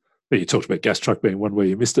 You talked about gas truck being one where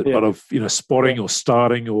you missed it, but of spotting or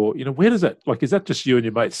starting or where does that, like, is that just you and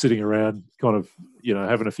your mates sitting around kind of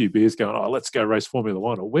having a few beers going, oh, let's go race Formula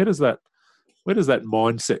One, or where does that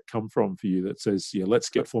mindset come from for you that says, let's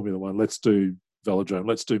get Formula One, let's do velodrome,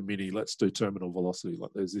 let's do mini, let's do terminal velocity?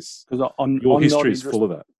 Like, there's this, your history is full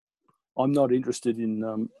of that. I'm not interested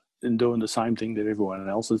in doing the same thing that everyone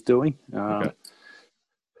else is doing.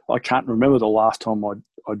 I can't remember the last time I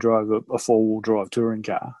drove a 4-wheel drive touring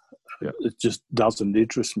car. It just doesn't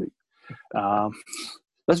interest me.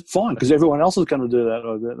 That's fine because everyone else is going to do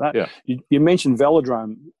that. You mentioned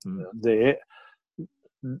velodrome there.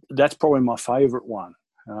 That's probably my favourite one.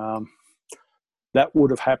 That would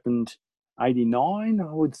have happened 89,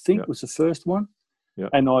 I would think, was the first one. Yeah.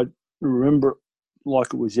 And I remember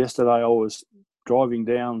like it was yesterday. I was driving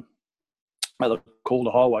down the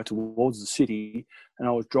Calder Highway towards the city, and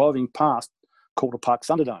I was driving past Calder Park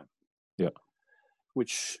Thunderdome. Yeah.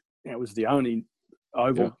 Which was the only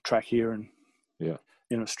oval track here in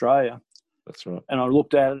Australia. That's right. And I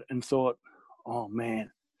looked at it and thought, oh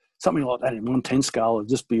man, something like that in 1/10 scale would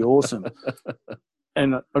just be awesome.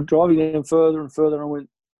 And I'm driving down further and further, and I went,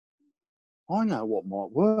 I know what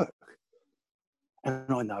might work, and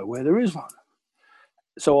I know where there is one.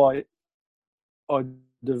 So I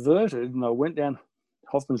diverted and I went down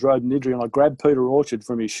Hoffman's Road in Idri, and I grabbed Peter Orchard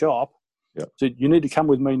from his shop. Yeah. Said, you need to come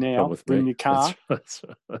with me now. Bring your car. That's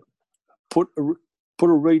right. Put a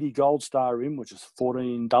Reedy Gold Star in, which is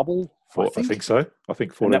 14 double. I think so. I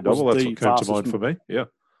think 14 double. That's what came to mind for me. Yeah.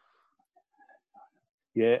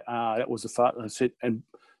 Yeah, that was the fast. I said, and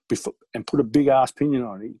put a big ass pinion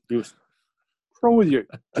on it. He was, what's wrong with you?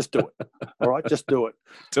 Just do it. All right, just do it.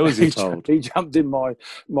 Do as you're told. He jumped in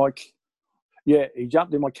he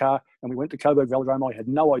jumped in my car, and we went to Coburg Velodrome. I had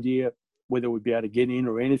no idea whether we'd be able to get in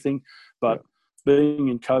or anything, but being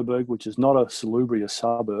in Coburg, which is not a salubrious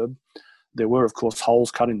suburb, there were, of course,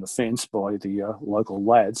 holes cut in the fence by the local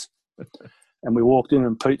lads. And we walked in,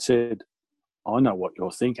 and Pete said, I know what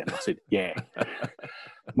you're thinking. I said, yeah.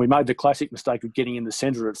 We made the classic mistake of getting in the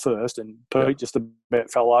centre at first, and Pete just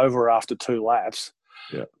about fell over after 2 laps.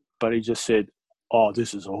 Yeah. But he just said, oh,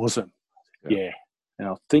 this is awesome. Yeah. And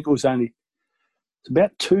I think it's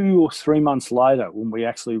about 2 or 3 months later when we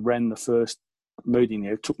actually ran the first meeting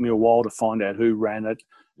there. It took me a while to find out who ran it.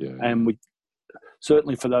 Yeah. And we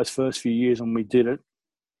certainly for those first few years when we did it,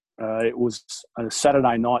 it was a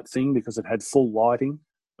Saturday night thing because it had full lighting.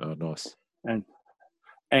 Oh, nice.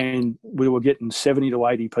 And we were getting 70 to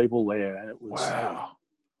 80 people there. And it was, wow.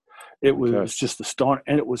 It was just astonishing.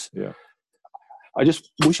 And it was, yeah. I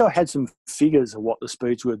just wish I had some figures of what the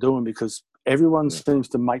speeds were doing, because everyone seems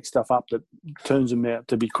to make stuff up that turns them out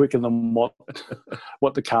to be quicker than what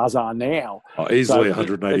the cars are now. Oh, easily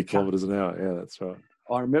 180 kilometres an hour. Yeah, that's right.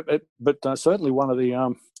 I remember it, but certainly one of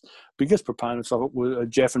the biggest proponents of it was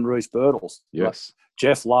Jeff and Reese Birtles. Yes.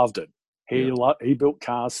 Jeff loved it. He built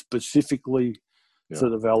cars specifically for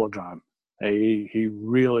the velodrome. He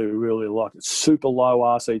really, really liked it. Super low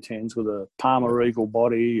RC10s with a Palmer Eagle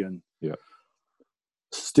body and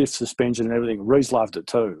stiff suspension and everything. Reese loved it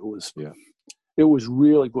too. It was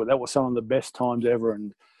really good. That was some of the best times ever.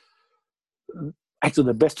 And actually,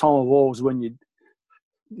 the best time of all was when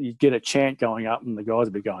you'd get a chant going up and the guys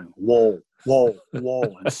would be going, wall, wall,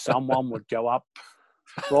 wall. And someone would go up,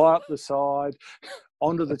 right up the side,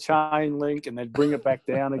 onto the chain link, and they'd bring it back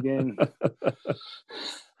down again.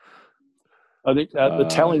 I think the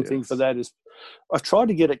telling thing for that is I've tried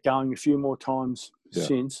to get it going a few more times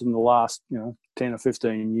since in the last 10 or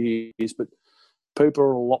 15 years, but people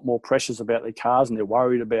are a lot more precious about their cars, and they're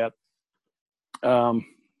worried about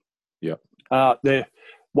they're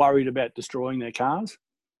worried about destroying their cars,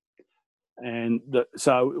 and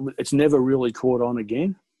so it's never really caught on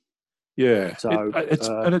again. Yeah, so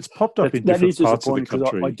it's popped up in different parts of the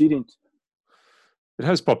country. I didn't. It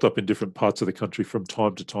has popped up in different parts of the country from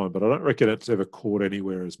time to time, but I don't reckon it's ever caught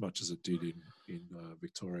anywhere as much as it did in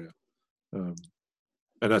Victoria. And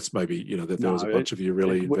that's maybe that there was a bunch of you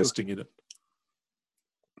really investing in it.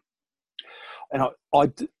 And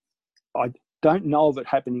I don't know of it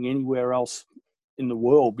happening anywhere else in the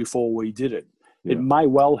world before we did it. Yeah. It may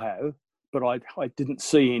well have, but I didn't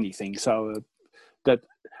see anything. So that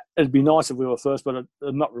it'd be nice if we were first, but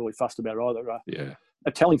I'm not really fussed about it either.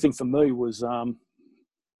 A telling thing for me was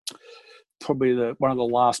probably one of the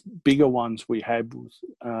last bigger ones we had was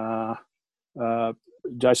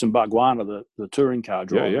Jason Barguana, the touring car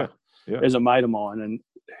driver. As a mate of mine, and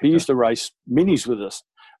he used to race minis with us,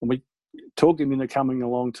 and we talked him into coming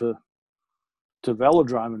along to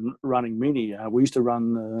velodrome and running mini. We used to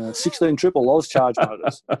run 16 triple Oz charge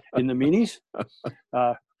motors in the minis,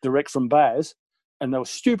 direct from Baz, and they were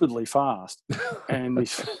stupidly fast. And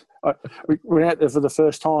we went out there for the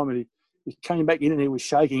first time, and he came back in and he was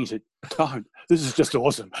shaking. He said, "Don't! This is just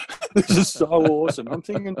awesome. This is so awesome." I'm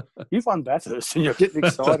thinking, you've won Bathurst and you're getting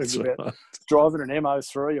excited about driving an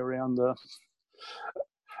MO3 around the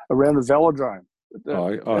velodrome.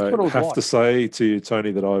 I have to say to you,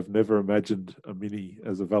 Tony, that I've never imagined a Mini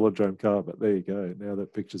as a velodrome car, but there you go. Now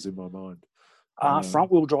that picture's in my mind.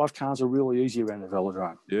 Front-wheel drive cars are really easy around the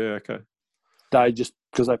velodrome. Yeah, okay. They just,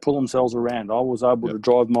 because they pull themselves around. I was able to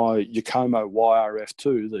drive my Yakomo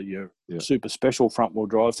YRF2, the super special front-wheel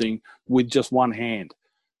drive thing, with just one hand.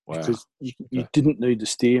 Wow. Because you didn't need to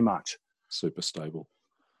steer much. Super stable.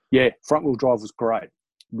 Yeah, front-wheel drive was great.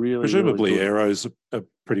 Really, presumably really aero's a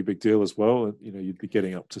pretty big deal as well. And, you'd be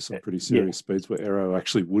getting up to some pretty serious speeds where aero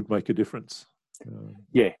actually would make a difference.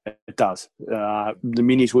 Yeah, it does. The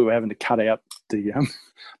minis, we were having to cut out the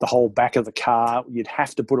whole back of the car. You'd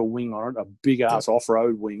have to put a wing on it, a big ass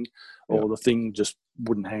off-road wing, or the thing just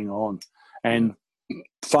wouldn't hang on. And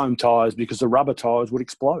foam tyres, because the rubber tyres would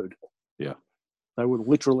explode. Yeah. They would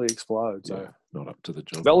literally explode. So not up to the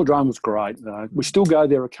job. Velodrome was great. We still go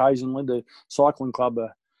there occasionally. The cycling club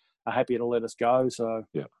are happy to let us go. So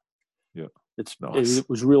it's nice. it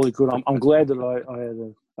was really good. I'm glad that I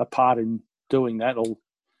had a part in doing that. It'll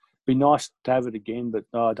be nice to have it again, but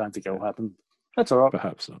I don't think it'll happen. That's all right.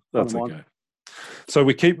 Perhaps not. That's okay. So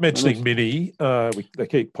we keep mentioning Mini. They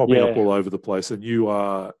keep popping up all over the place, and you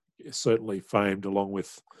are certainly famed, along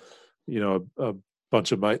with a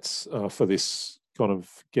bunch of mates, for this kind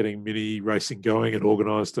of getting Mini racing going and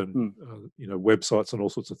organised, and websites and all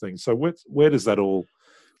sorts of things. So where does that all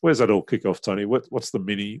kick off, Tony? What's the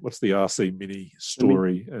RC Mini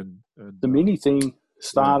story? And the Mini thing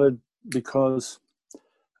started because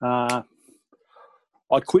I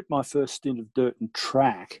quit my first stint of dirt and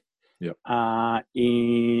track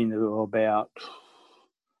in about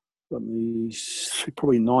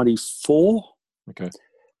probably 94. Okay.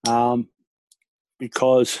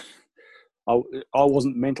 Because I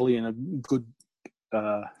wasn't mentally in a good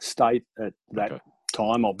state at that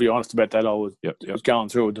time. I'll be honest about that. I was going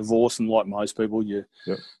through a divorce, and like most people, be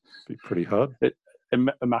pretty hard. It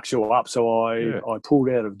mucks you up. So I pulled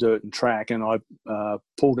out of dirt and track, and I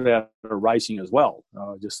pulled out of racing as well.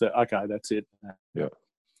 I just said, okay, that's it. Yeah.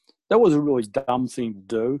 That was a really dumb thing to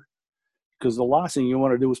do, because the last thing you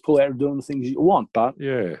want to do is pull out of doing the things you want. But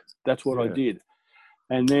that's what I did.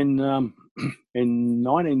 And then in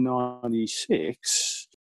 1996,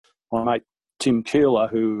 my mate Tim Keeler,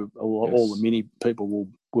 who all the Mini people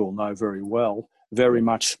will know very well, very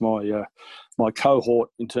much my cohort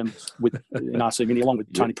in terms in RC Mini, along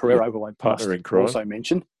with Tony Pereiro, who I partner in crime. Also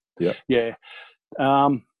mentioned. Yeah. Yeah.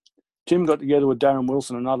 Tim got together with Darren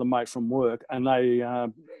Wilson, another mate from work, and they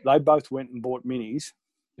both went and bought Minis.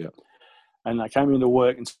 Yeah. And they came into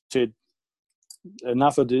work and said,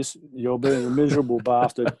 enough of this. You're being a miserable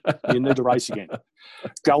bastard. You need to race again.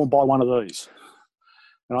 Go and buy one of these.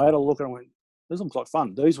 And I had a look and I went, this looks like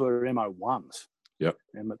fun. These were MO1s. Yep.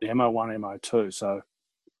 The MO1, MO2. So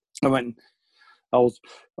I went,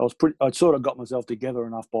 I'd sort of got myself together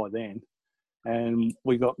enough by then. And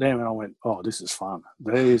we got them and I went, oh, this is fun.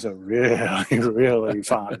 These are really, really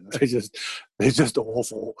fun. They're just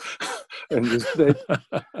awful. And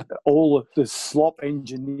all the slop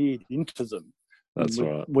engineered into them. That's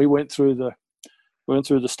right. We went through the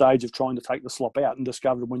stage of trying to take the slop out and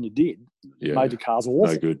discovered when you did, it made the cars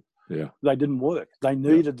awful. No good. Yeah. They didn't work. They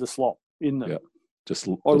needed the slop in them. Yeah.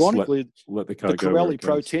 Ironically, let the car the go Corelli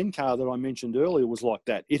Pro 10 car that I mentioned earlier was like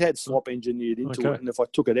that. It had slop engineered into it, and if I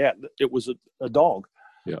took it out, it was a dog.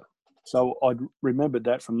 Yeah. So I remembered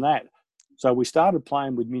that from that. So we started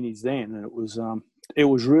playing with Minis then, and it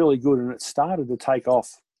was really good, and it started to take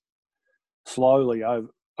off slowly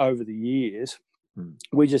over the years.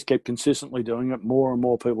 We just kept consistently doing it. More and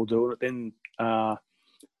more people doing it. Then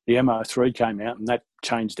the MO3 came out, and that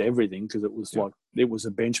changed everything, because it was it was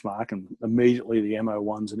a benchmark, and immediately the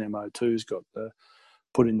MO1s and MO2s got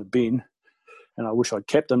put in the bin. And I wish I'd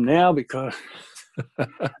kept them now, because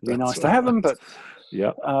it'd be nice to have them. But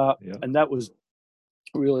and that was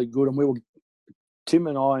really good. And Tim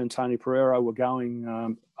and I and Tony Pereiro were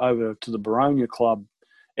going over to the Baronia Club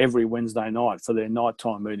every Wednesday night for their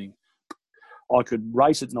nighttime meeting. I could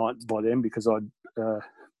race at night by then, because while I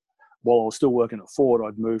was still working at Ford,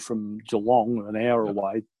 I'd moved from Geelong, an hour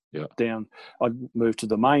away, down. I'd moved to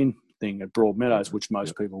the main thing at Broadmeadows, which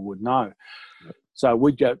most people would know. So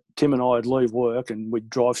Tim and I would leave work and we'd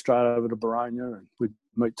drive straight over to Baronia, and we'd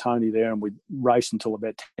meet Tony there, and we'd race until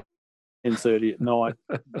about 10:30 at night.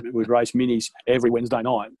 We'd race Minis every Wednesday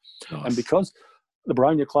night. Nice. And because the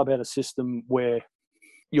Baronia Club had a system where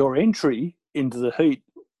your entry into the heat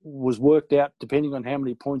was worked out depending on how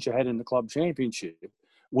many points you had in the club championship,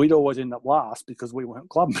 we'd always end up last because we weren't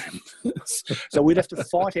club members. So we'd have to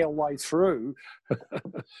fight our way through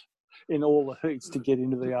in all the heats to get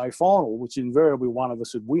into the A final, which invariably one of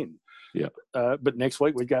us would win. Yeah. But next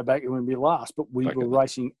week we'd go back and we'd be last. But we were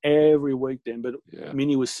racing every week then. But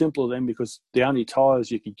Mini was simpler then, because the only tyres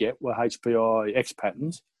you could get were HPI X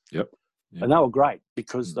patterns. Yep. And they were great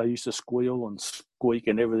because they used to squeal and squeak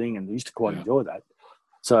and everything, and we used to quite enjoy that.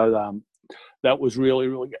 So that was really,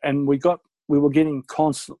 really good. And we were getting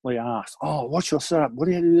constantly asked, oh, what's your setup? What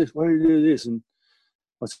do you do this? What do you do this? And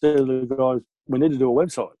I said to the guys, we need to do a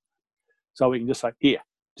website. So we can just say, here,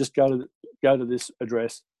 just go to this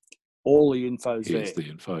address. All the info's there. Here's the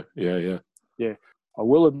info. Yeah. I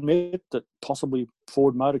will admit that possibly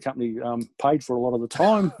Ford Motor Company paid for a lot of the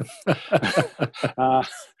time.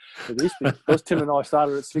 For this, because Tim and I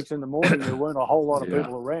started at 6 a.m, there weren't a whole lot of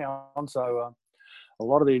people around, so a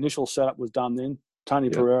lot of the initial setup was done then. Tony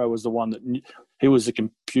Pereira was the one that he was the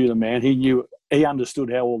computer man. He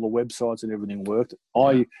understood how all the websites and everything worked.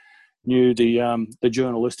 I knew the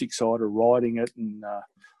journalistic side of writing it, and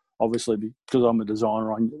obviously because I'm a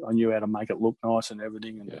designer, I knew how to make it look nice and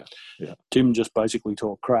everything. And Tim just basically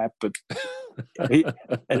talked crap, but it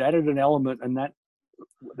added an element, and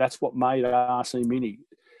that's what made RC Mini.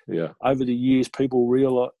 Yeah. Over the years, people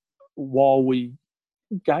realised, while we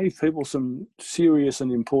gave people some serious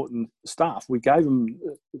and important stuff, we gave them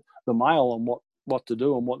the mail on what to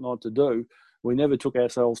do and what not to do. We never took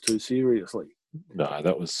ourselves too seriously. No,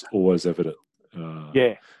 that was always evident.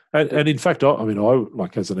 And in fact, I mean,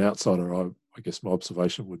 like as an outsider, I guess my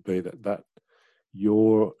observation would be that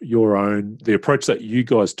your own, the approach that you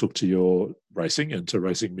guys took to your racing and to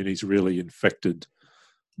racing minis really infected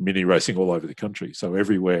mini racing all over the country. So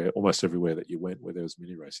almost everywhere that you went where there was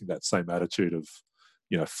mini racing, that same attitude of,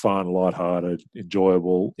 fun, lighthearted,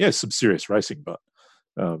 enjoyable, some serious racing, but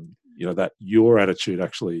that your attitude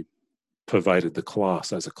actually pervaded the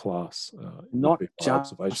class as a class. Not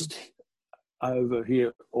just over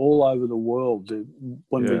here, all over the world.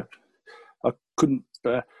 When I couldn't,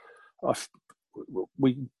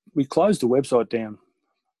 we closed the website down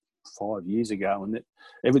 5 years ago, and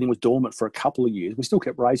everything was dormant for a couple of years. We still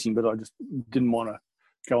kept racing, but I just didn't want to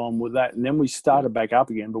go on with that. And then we started back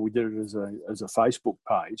up again, but we did it as a Facebook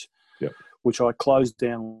page, which I closed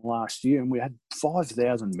down last year, and we had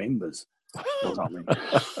 5,000 members or something.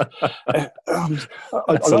 I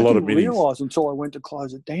didn't realise until I went to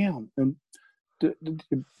close it down, and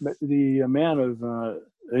the amount of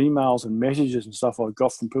emails and messages and stuff I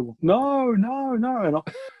got from people. No, and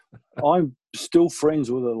I'm still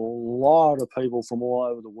friends with a lot of people from all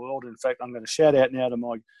over the world. In fact, I'm going to shout out now to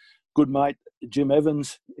my good mate Jim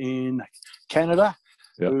Evans in Canada,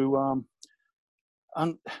 who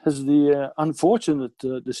has the unfortunate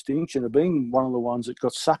distinction of being one of the ones that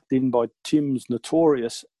got sucked in by Tim's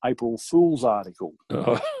notorious April Fool's article.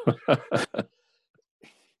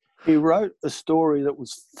 He wrote a story that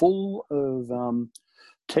was full of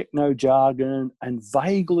techno jargon and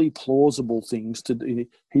vaguely plausible things.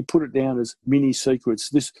 He put it down as mini secrets.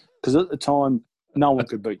 Because at the time, no one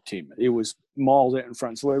could beat Tim. It was miles out in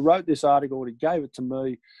front. So he wrote this article and he gave it to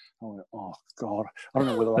me. I went, oh, God, I don't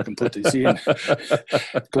know whether I can put this in.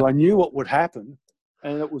 Because I knew what would happen.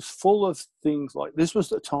 And it was full of things like, this was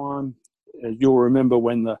the time, you'll remember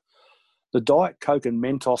when the Diet Coke and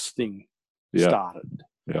Mentos thing started.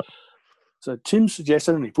 Yeah. So Tim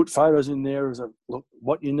suggested, and he put photos in there as look,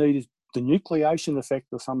 what you need is the nucleation effect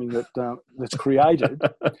or something that's created.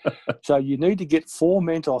 So you need to get 4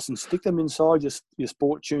 Mentos and stick them inside your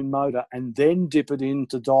Sport Tune motor and then dip it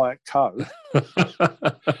into Diet Coke.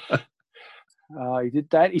 He did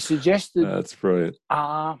that. He suggested... That's brilliant.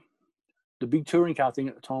 The big touring car thing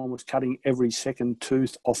at the time was cutting every second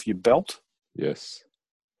tooth off your belt. Yes.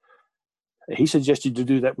 He suggested to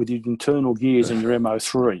do that with your internal gears and your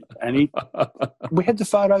MO3. And we had the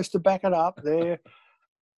photos to back it up there.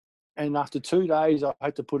 And after 2 days, I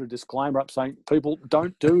had to put a disclaimer up saying, people,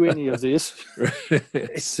 don't do any of this.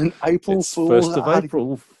 It's an April Fool's 1st of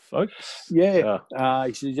April, folks. Yeah.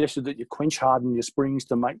 He suggested that you quench harden your springs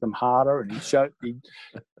to make them harder. And he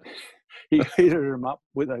heated them up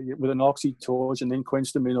with an oxy torch and then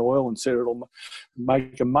quenched them in oil and said it'll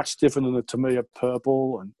make them much stiffer than the Tamiya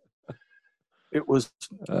purple. And it was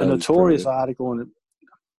a notorious article, and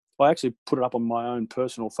I actually put it up on my own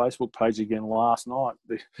personal Facebook page again last night,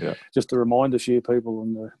 just to remind a few people.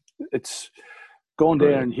 And it's gone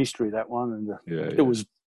down in history, that one, and it was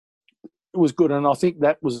good. And I think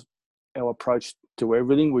that was our approach to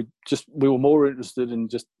everything. We were more interested in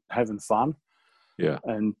just having fun. Yeah,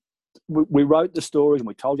 and we wrote the stories and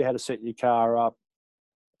we told you how to set your car up.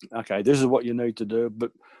 Okay, this is what you need to do,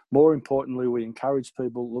 but more importantly, we encourage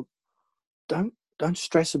people, look, don't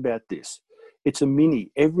stress about this. It's a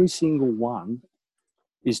mini. Every single one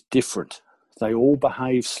is different. They all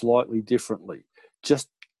behave slightly differently. Just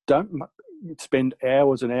don't spend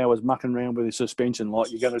hours and hours mucking around with the suspension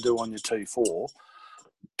like you're going to do on your T4.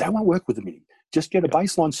 That won't work with the mini. Just get a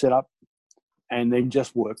baseline set up and then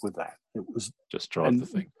just work with that. It was just drive the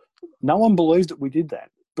thing. No one believed that we did that.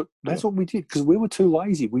 But that's what we did because we were too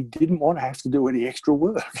lazy. We didn't want to have to do any extra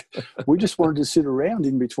work. We just wanted to sit around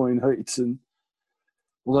in between heats. And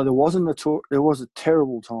although there was a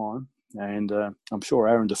terrible time, and I'm sure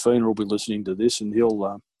Aaron DeFina will be listening to this, and he'll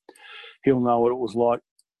know what it was like.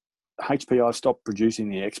 HPI stopped producing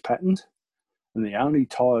the X patent, And the only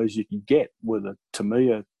tyres you could get were the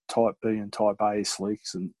Tamiya Type B and Type A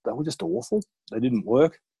slicks, and they were just awful. They didn't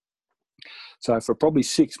work. So for probably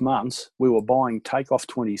 6 months, we were buying Takeoff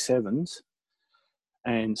 27s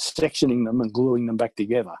and sectioning them and gluing them back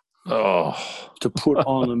together to put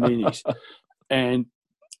on the minis. And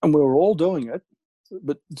we were all doing it,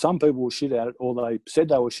 but some people were shit at it, or they said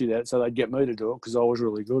they were shit at it, so they'd get me to do it because I was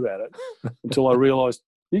really good at it, until I realised,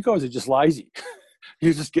 you guys are just lazy.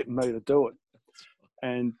 You're just getting me to do it.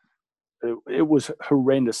 And it was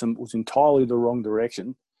horrendous, and it was entirely the wrong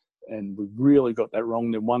direction. And we really got that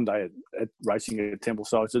wrong. Then one day at racing at Temple,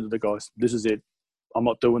 so I said to the guys, this is it. I'm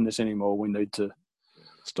not doing this anymore. We need to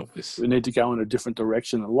stop this. We need to go in a different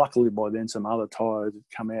direction. And luckily by then some other tyres had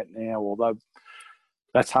come out now, although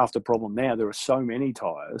that's half the problem now. There are so many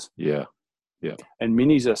tyres. Yeah. Yeah. And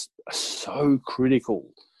minis are so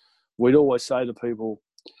critical. We'd always say to people,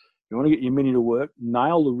 you want to get your mini to work,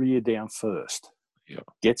 nail the rear down first. Yeah.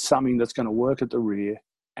 Get something that's going to work at the rear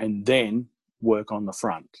and then work on the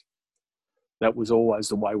front. That was always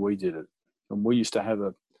the way we did it. And we used to have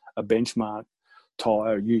a benchmark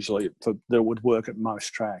tyre usually that would work at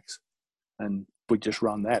most tracks. And we just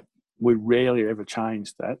run that. We rarely ever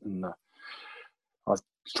changed that. And I've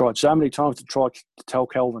tried so many times to tell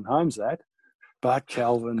Calvin Holmes that, but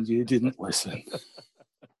Calvin, you didn't listen.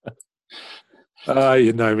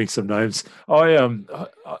 You're naming some names. I am.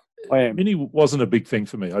 Mini wasn't a big thing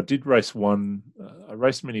for me. I did race one. I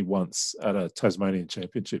raced Mini once at a Tasmanian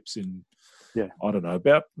Championships in, I don't know,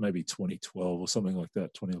 about maybe 2012 or something like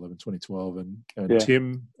that, 2011, 2012. And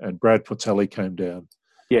Tim and Brad Portelli came down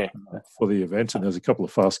for the event. And there was a couple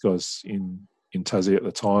of fast guys in Tassie at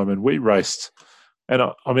the time. And we raced. And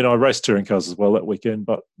I raced touring cars as well that weekend.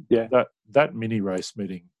 But that Mini race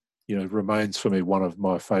meeting, remains for me one of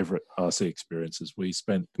my favourite RC experiences. We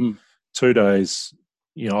spent 2 days.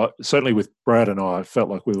 Certainly with Brad and I felt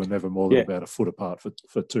like we were never more than about a foot apart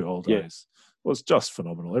for 2 whole days. It was just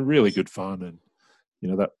phenomenal and really good fun. And,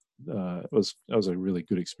 that was a really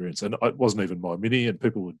good experience. And it wasn't even my Mini, and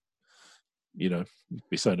people would,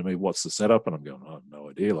 be saying to me, what's the setup? And I'm going, I have no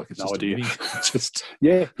idea. Like, it's no just idea. A Mini. Just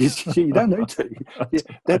you don't need to.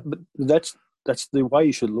 That's the way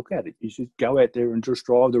you should look at it. You should go out there and just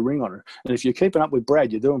drive the ring on it. And if you're keeping up with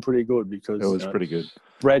Brad, you're doing pretty good, because it was pretty good.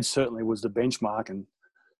 Brad certainly was the benchmark, and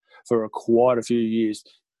for quite a few years.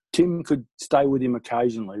 Tim could stay with him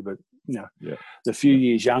occasionally, but the few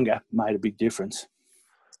years younger made a big difference.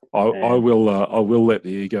 I will let the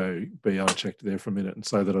ego be unchecked there for a minute and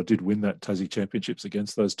say that I did win that Tassie Championships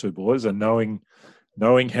against those two boys, and knowing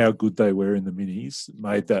how good they were in the minis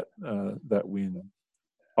made that win.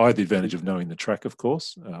 I had the advantage of knowing the track, of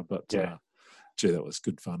course, but that was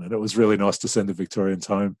good fun, and it was really nice to send the Victorians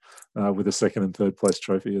home with a second and third place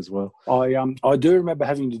trophy as well. I do remember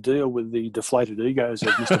having to deal with the deflated egos of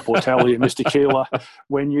Mr. Portelli and Mr. Keeler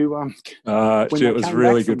when you it was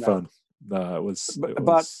really good fun. No, it was.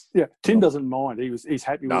 But Tim doesn't mind. He's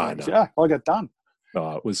happy with it. He said, I got done.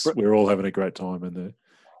 No, we were all having a great time, and the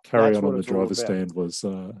carry on the driver's stand was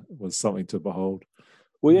something to behold.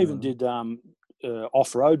 We even did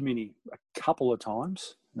off-road Mini a couple of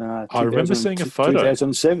times. I remember seeing a photo.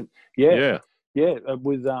 2007. Yeah.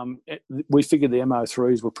 With we figured the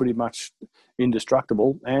MO3s were pretty much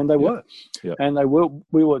indestructible, and they were. Yeah. And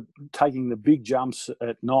we were taking the big jumps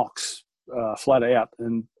at Knox flat out,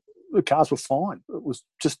 and the cars were fine. It was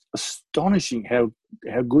just astonishing how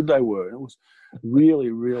good they were. It was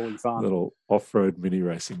really, really fun. Little off-road Mini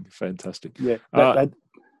racing, fantastic. Yeah. They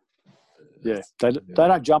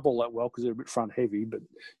don't jump all that well because they're a bit front heavy, but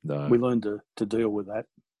we learned to deal with that.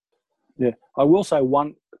 Yeah, I will say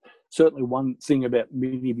one thing about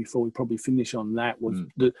Mini before we probably finish on that was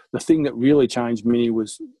the thing that really changed Mini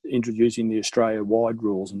was introducing the Australia-wide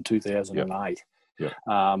rules in 2008.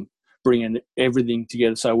 Yeah. Bringing everything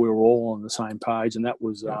together so we were all on the same page, and that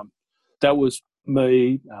was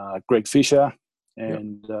me, Greg Fisher,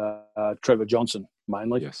 and Trevor Johnson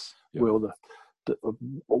mainly. Yes. Yep.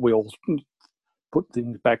 We all put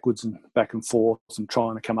things backwards and back and forth and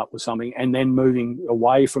trying to come up with something, and then moving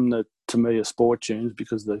away from the Tamiya Sport tunes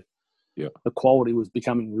because the quality was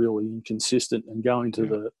becoming really inconsistent, and going to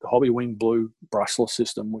the Hobby Wing Blue brushless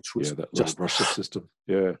system, which was just brushless system.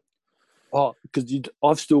 Yeah. Oh, because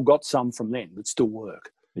I've still got some from then that still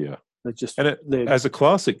work. Yeah. And as a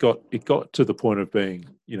class, it got to the point of being,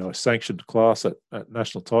 a sanctioned class at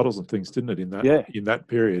national titles and things, didn't it? In that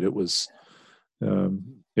period, it was.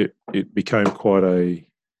 It became quite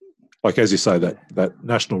like as you say, that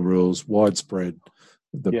national rules widespread,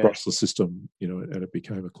 the brushless system, and it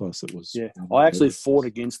became a class that was. Yeah, I actually fought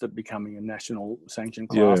against it becoming a national sanctioned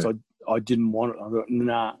class. I didn't want it. I thought,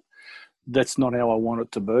 nah, that's not how I want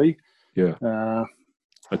it to be. Yeah.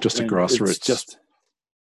 Just a grassroots. It's just,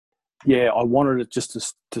 I wanted it just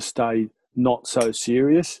to stay not so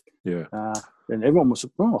serious. Yeah. And everyone was,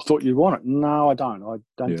 I thought you'd want it. No, I don't. I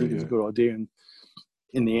don't think it's a good idea. And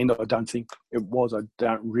in the end, I don't think it was. I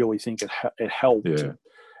don't really think it helped. Yeah.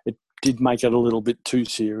 It did make it a little bit too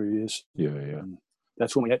serious. Yeah. And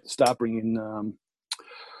that's when we had to start bringing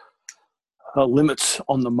limits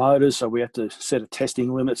on the motors. So we had to set a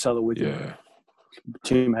testing limit so that we could.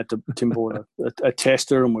 Tim bought a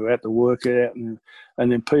tester, and we had to work it out, and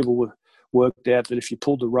then people worked out that if you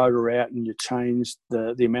pulled the rotor out and you changed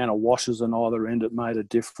the amount of washers on either end, it made a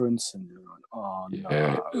difference. And you're like, oh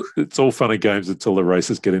no, it's all fun and games until the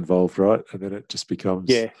races get involved, right? And then it just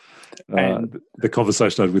becomes and the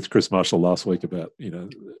conversation I had with Chris Marshall last week about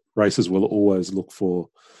races will always look for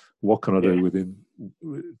what can I do within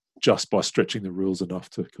just by stretching the rules enough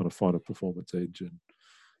to kind of find a performance edge and.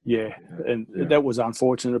 That was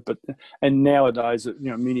unfortunate, but nowadays,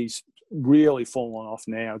 Mini's really fallen off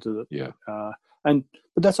now to the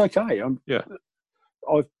but that's okay.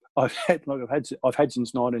 I've had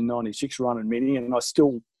since 1996 running Mini, and I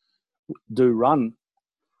still do run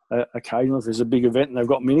occasionally. If there's a big event and they've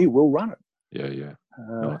got Mini, we'll run it.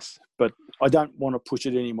 Nice. But I don't want to push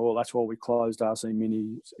it anymore. That's why we closed RC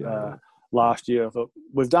Mini last year. I thought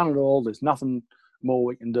we've done it all. There's nothing more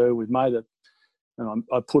we can do. We've made it. And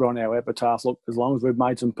I put on our epitaph, look, as long as we've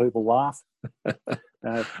made some people laugh.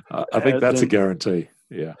 I think that's a guarantee.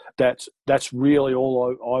 Yeah. That's really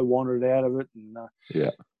all I wanted out of it. And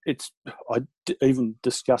I even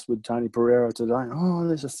discussed with Tony Pereira today,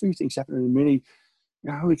 there's a few things happening in Mini.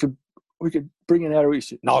 We could bring it out of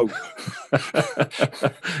it. No.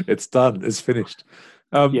 It's done. It's finished.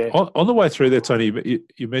 On the way through there, Tony,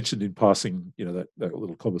 you mentioned in passing, that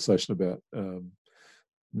little conversation about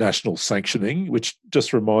national sanctioning, which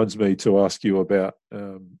just reminds me to ask you about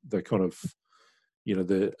the kind of,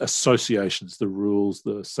 the associations, the rules,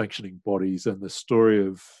 the sanctioning bodies, and the story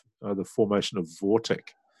of the formation of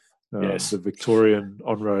Vortec, the Victorian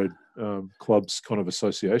on-road clubs kind of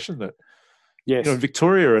association that,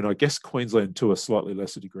 Victoria and I guess Queensland to a slightly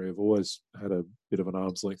lesser degree have always had a bit of an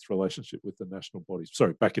arm's length relationship with the national bodies.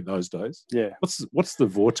 Sorry, back in those days. Yeah. What's the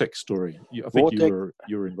Vortec story? I think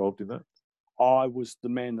you were involved in that. I was the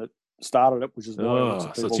man that started it, which is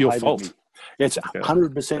why so it's your fault. Me. It's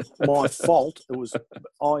 100% my fault.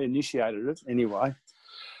 I initiated it anyway.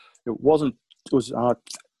 It wasn't. It was. I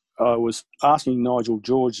was asking Nigel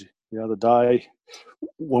George the other day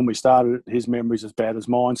when we started it. His memory's as bad as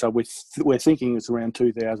mine, so we're thinking it's around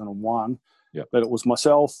 2001. Yeah. But it was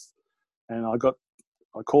myself, and I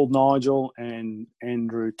called Nigel and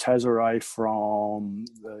Andrew Tazaray from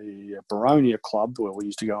the Baronia Club, where we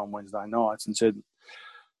used to go on Wednesday nights, and said,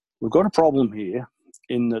 we've got a problem here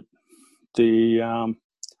in that the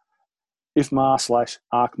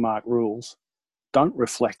IFMAR/ARCMARC rules don't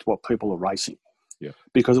reflect what people are racing. Yeah.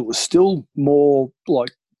 Because it was still more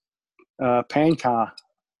like pan car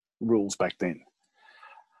rules back then.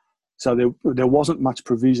 So there wasn't much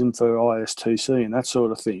provision for ISTC and that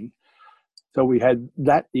sort of thing. So we had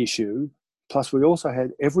that issue, plus we also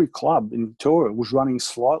had every club in Victoria was running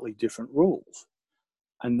slightly different rules.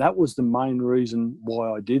 And that was the main reason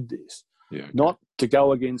why I did this. Yeah, okay. Not to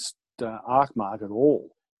go against ARCMARC at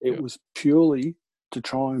all. It was purely to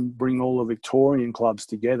try and bring all the Victorian clubs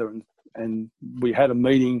together. And we had a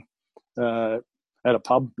meeting at a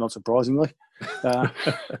pub, not surprisingly. Where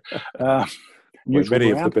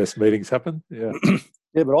many of the best meetings happen. Yeah.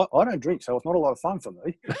 Yeah, but I don't drink, so it's not a lot of fun for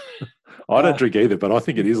me. I don't drink either, but I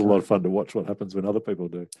think it is a lot of fun to watch what happens when other people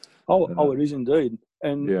do. Oh, it is indeed.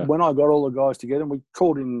 And when I got all the guys together, and we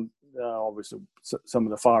called in, obviously, some of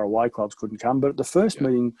the far away clubs couldn't come, but at the first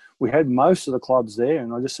meeting, we had most of the clubs there,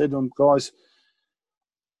 and I just said to them, guys,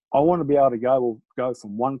 I want to be able to go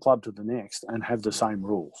from one club to the next and have the same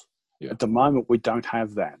rules. Yeah. At the moment, we don't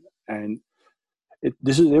have that. And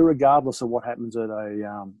this is irregardless of what happens at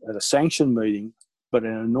a sanction meeting. But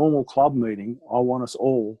in a normal club meeting, I want us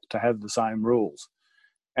all to have the same rules.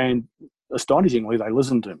 And astonishingly, they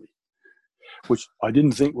listened to me, which I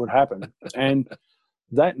didn't think would happen. And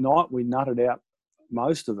that night, we nutted out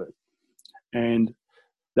most of it. And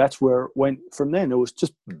that's where it went from then.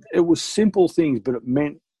 It was simple things, but it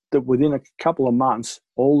meant that within a couple of months,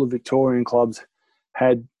 all the Victorian clubs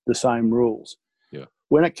had the same rules. Yeah.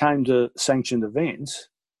 When it came to sanctioned events,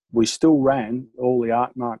 we still ran all the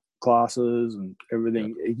ARCMARC classes and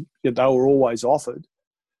everything. Yeah. They were always offered,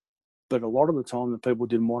 but a lot of the time the people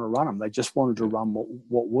didn't want to run them. They just wanted to run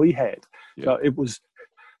what we had. Yeah. So it was,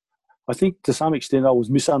 I think to some extent I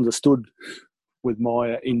was misunderstood with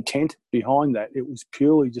my intent behind that. It was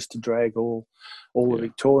purely just to drag all the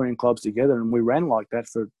Victorian clubs together, and we ran like that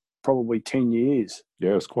for probably 10 years.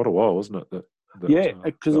 Yeah, it was quite a while, wasn't it?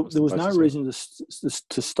 Because there was no reason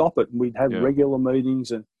to stop it. We'd have regular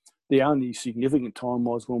meetings, and the only significant time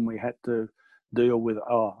was when we had to deal with,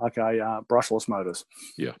 brushless motors.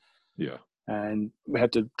 Yeah, yeah. And we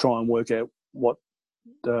had to try and work out what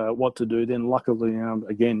to do. Then luckily,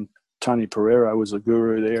 again, Tony Pereira was a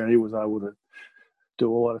guru there, and he was able to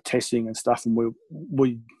do a lot of testing and stuff. And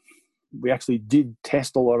we actually did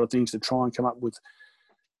test a lot of things to try and come up with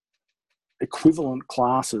equivalent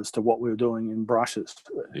classes to what we were doing in brushes,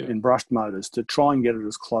 in brushed motors, to try and get it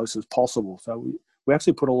as close as possible. So we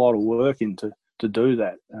actually put a lot of work into to do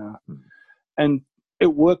that, and it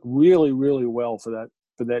worked really, really well for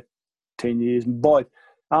that 10 years. But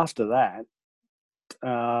after that,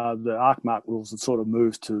 the ArcMark rules had sort of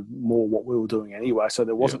moved to more what we were doing anyway, so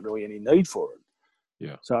there wasn't really any need for it.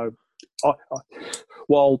 Yeah. So,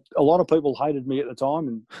 while a lot of people hated me at the time,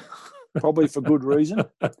 and probably for good reason.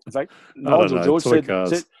 In fact, Nigel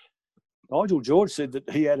George said that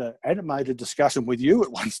he had an animated discussion with you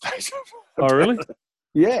at one stage. Oh, really?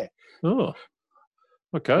 Yeah. Oh,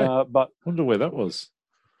 okay. But wonder where that was.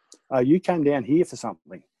 You came down here for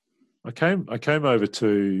something. I came over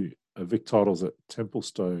to Vic Titles at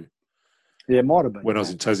Templestowe. Yeah, it might have been when I was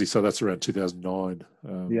in Tassie, so that's around 2009.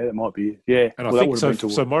 Yeah, that might be it. Yeah, and I think so.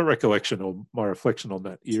 So my recollection or my reflection on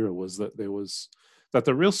that era was that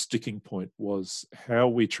the real sticking point was how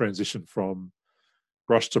we transitioned from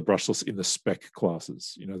brush to brushless in the spec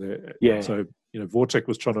classes. So Vortec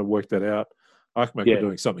was trying to work that out. ArcMark were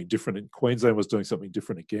doing something different, and Queensland was doing something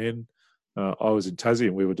different again. I was in Tassie,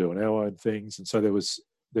 and we were doing our own things, and so there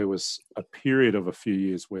was a period of a few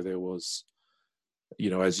years where there was,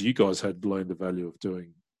 as you guys had learned the value of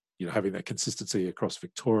doing, having that consistency across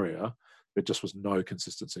Victoria, there just was no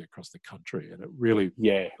consistency across the country. And it really,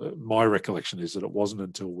 my recollection is that it wasn't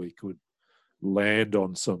until we could land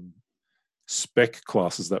on some spec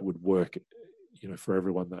classes that would work, for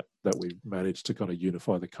everyone that we managed to kind of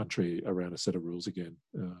unify the country around a set of rules again.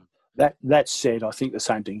 That said, I think the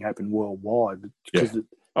same thing happened worldwide. Because it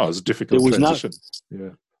was a difficult transition.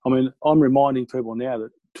 I mean, I'm reminding people now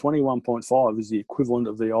that 21.5 is the equivalent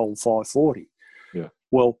of the old 540. Yeah.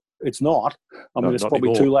 Well, it's not. I mean, it's probably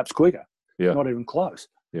anymore. 2 laps quicker. Yeah. Not even close.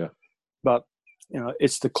 Yeah. But,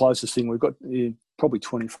 it's the closest thing we've got. Probably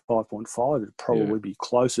 25.5 would probably be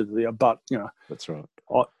closer to there. But, that's right.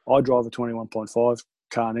 I drive a 21.5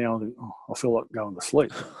 car now and think, I feel like going to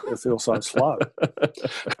sleep. It feels so slow.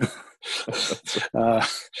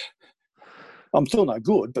 I'm still no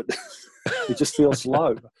good, but it just feels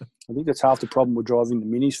slow. I think that's half the problem with driving the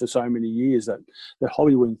Minis for so many years, that the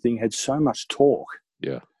Hobbywing thing had so much torque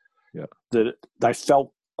that they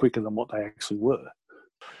felt quicker than what they actually were.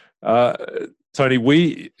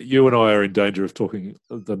 Tony, you and I are in danger of talking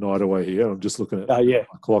the night away here. I'm just looking at the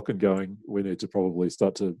clock and going, we need to probably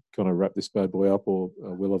start to kind of wrap this bad boy up, or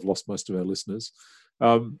we'll have lost most of our listeners.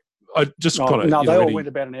 I just they all went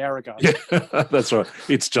about an hour ago. Yeah, that's right.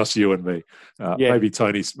 It's just you and me. Maybe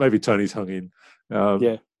Tony's hung in.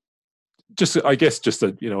 Just I guess just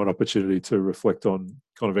an opportunity to reflect on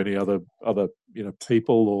kind of any other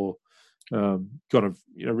people or kind of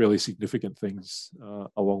really significant things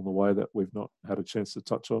along the way that we've not had a chance to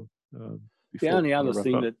touch on. The only other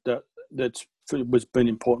thing that's been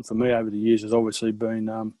important for me over the years has obviously been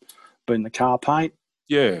the car paint.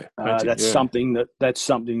 Yeah, that's something that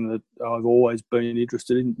I've always been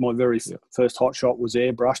interested in. My very first hot shot was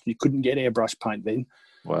airbrushed. You couldn't get airbrush paint then.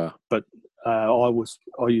 Wow. But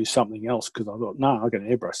I used something else because I thought, no, I can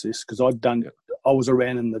airbrush this, because I was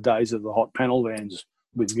around in the days of the hot panel vans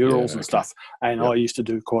with murals and stuff, and I used to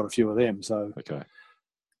do quite a few of them. So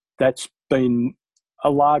that's been a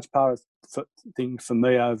large part of thing for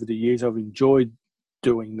me over the years. I've enjoyed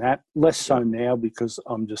doing that. Less so now because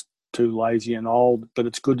I'm just too lazy and old, but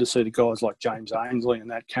it's good to see the guys like James Ainsley and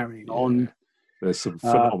that carrying on. There's some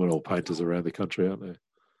phenomenal painters around the country, aren't there?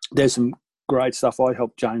 There's some great stuff. I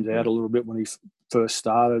helped James out a little bit when he first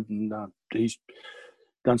started, and he's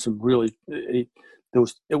done some really. It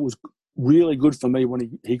was really good for me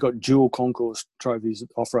when he got dual concourse trophies at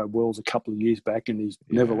Off-Road Worlds a couple of years back, and he's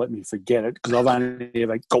never let me forget it, because I've only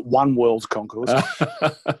ever got one Worlds concourse.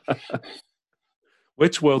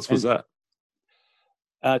 Which Worlds was that?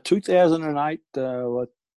 2008,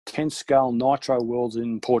 10 scale Nitro Worlds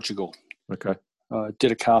in Portugal. Okay.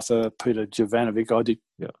 Did a car for Peter Jovanovic. I did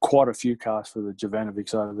quite a few cars for the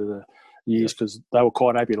Jovanovics over the years, because they were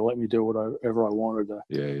quite happy to let me do whatever I wanted.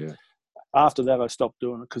 Yeah. After that, I stopped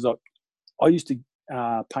doing it because I used to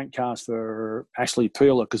paint cars for Ashley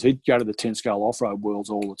Peeler because he'd go to the 10 scale off-road worlds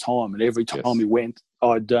all the time. And every time he went,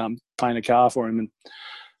 I'd paint a car for him. And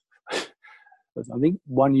I think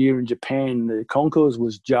one year in Japan, the concours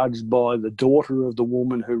was judged by the daughter of the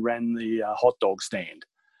woman who ran the hot dog stand.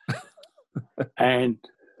 And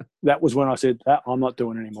that was when I said, I'm not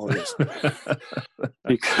doing any more of this.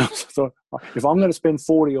 Because I thought, if I'm going to spend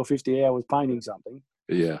 40 or 50 hours painting something,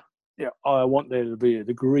 I want there to be a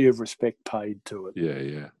degree of respect paid to it.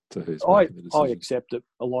 Yeah. To who's I making the decision. accept it.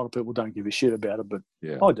 A lot of people don't give a shit about it, but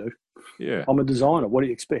Yeah. I do. Yeah. I'm a designer. What do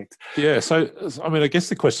you expect? Yeah. So, I mean, I guess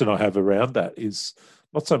the question I have around that is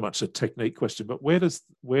not so much a technique question, but where does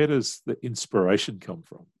the inspiration come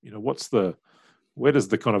from? You know, where does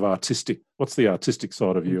the kind of what's the artistic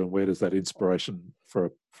side of you, and where does that inspiration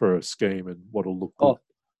for a scheme and what'll look good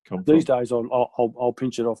come these from? days I'll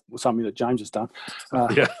pinch it off with something that James has done.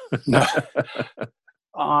 No,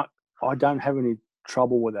 I don't have any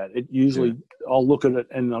trouble with that. It usually I'll look at it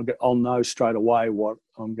and I'll know straight away what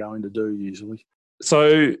I'm going to do usually.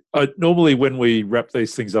 So normally when we wrap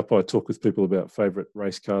these things up, I talk with people about favourite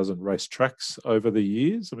race cars and race tracks over the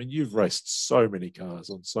years. I mean, you've raced so many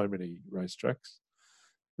cars on so many race tracks.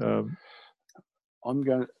 I'm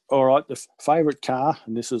going, all right, the favourite car,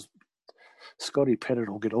 and this is, Scotty Pettit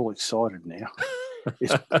will get all excited now,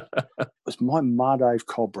 it's my Mardave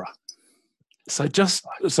Cobra. So just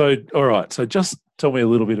tell me a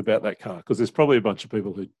little bit about that car, because there's probably a bunch of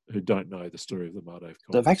people who don't know the story of the Mardave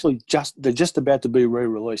Cobra. They're just about to be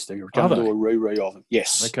re-released. They're going to do a re of it.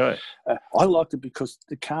 Yes. Okay. I liked it because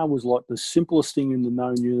the car was like the simplest thing in the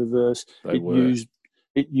known universe.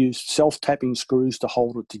 It used self-tapping screws to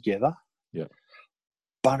hold it together. Yeah.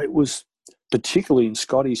 But it was, particularly in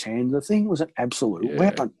Scotty's hand, the thing was an absolute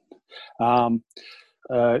weapon. I'll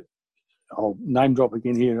name drop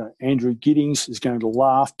again here. Andrew Giddings is going to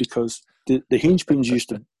laugh because the hinge pins used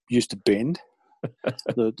to bend.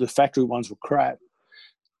 The factory ones were crap.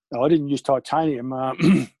 I didn't use titanium. I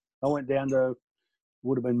went down to,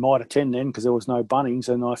 would have been Mitre 10 then because there was no Bunnings,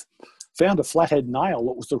 and I found a flathead nail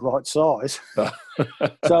that was the right size.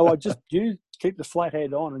 So I just keep the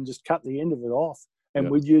flathead on and just cut the end of it off, and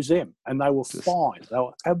we'd use them, and they were fine. They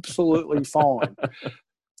were absolutely fine.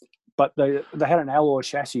 But they had an alloy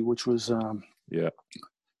chassis which was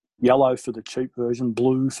yellow for the cheap version,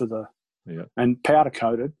 blue for the and powder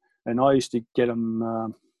coated. And I used to get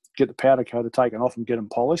them get the powder coater taken off and get them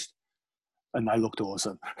polished, and they looked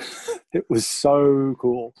awesome. It was so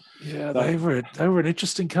cool. Yeah, they were an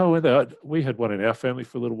interesting car, weren't they? We had one in our family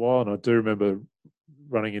for a little while, and I do remember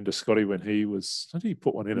running into Scotty when he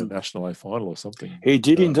put one in a National A final or something. He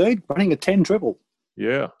did indeed, running a 10 triple.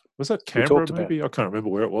 Yeah. Was that Canberra maybe? I can't remember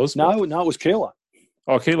where it was. No, it was Keeler.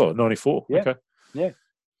 Oh, Keeler, 94. Yeah. Okay. Yeah.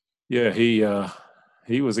 Yeah,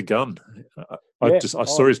 he was a gun. I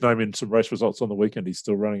saw his name in some race results on the weekend. He's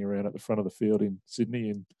still running around at the front of the field in Sydney,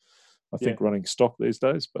 and I think running stock these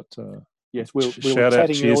days. But yes, shout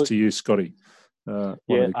out, cheers to you, Scotty. One of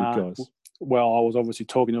the good guys. Well, I was obviously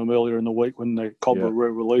talking to him earlier in the week when the Cobra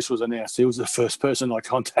release was announced. He was the first person I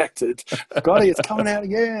contacted. Scotty, it's coming out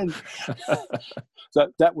again.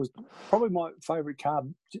 So that was probably my favourite car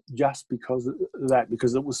just because of that,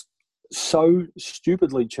 because it was so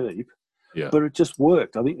stupidly cheap, but it just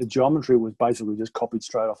worked. I think the geometry was basically just copied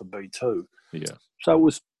straight off a B2. Yeah. So it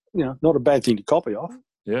was, not a bad thing to copy off.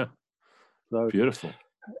 Yeah. So, beautiful.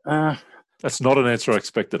 That's not an answer I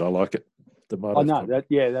expected. I like it.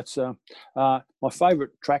 That's my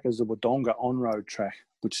favourite track is the Wodonga on-road track,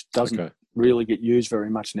 which doesn't really get used very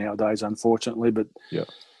much nowadays, unfortunately. But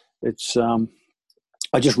it's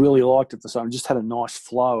I just really liked it for some. It just had a nice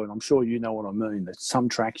flow, and I'm sure you know what I mean. There's some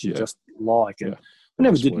tracks you just like, and I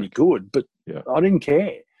never did any good, but I didn't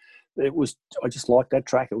care. I just liked that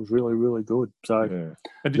track. It was really, really good. So,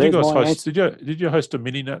 and did you guys host? Did you host a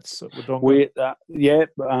mini nats at Wodonga?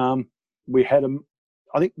 We had them.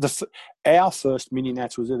 I think our first mini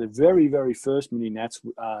nats was there. The very, very first mini nats.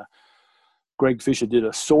 Greg Fisher did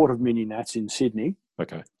a sort of mini nats in Sydney.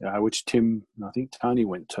 Okay. Which Tim, and I think Tony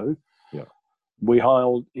went to. Yeah. We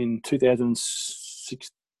held in 2016.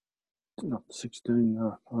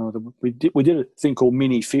 We did a thing called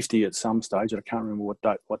Mini 50 at some stage. I can't remember what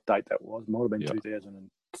date that was. It might have been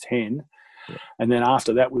 2010. Yeah. And then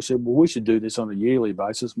after that, we said, well, we should do this on a yearly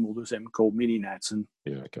basis, and we'll do something called Mini Nats. And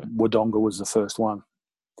Wodonga was the first one.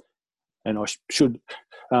 And I should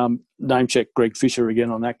name check Greg Fisher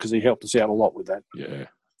again on that, because he helped us out a lot with that. Yeah.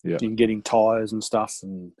 In getting tyres and stuff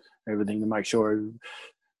and everything to make sure.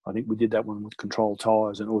 I think we did that one with controlled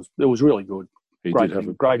tyres, and it was really good. Great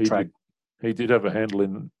track. He did have a hand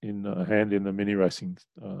in the mini racing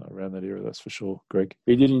around that era, that's for sure, Greg.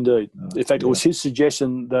 He did indeed. In fact, yeah. it was his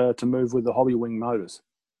suggestion to move with the hobby wing motors,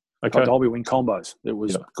 Okay. the hobby wing combos. It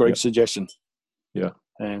was Greg's suggestion. Yeah.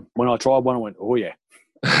 And when I tried one, I went, oh, yeah.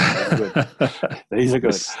 These are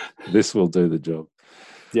good. This will do the job.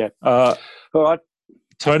 Yeah. All right.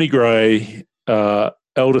 Tony Gray,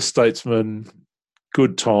 elder statesman,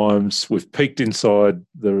 good times. We've peeked inside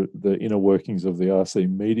the inner workings of the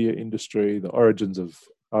RC media industry, the origins of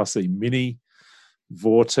RC Mini,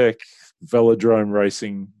 Vortec, velodrome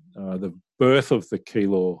racing, the birth of the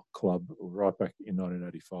Keilor Club right back in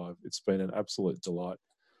 1985. It's been an absolute delight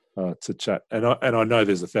to chat. And I know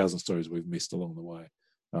there's 1,000 stories we've missed along the way,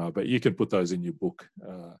 but you can put those in your book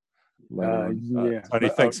later on. Tony,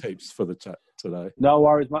 thanks heaps for the chat today. No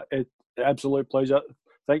worries, mate. Absolute pleasure.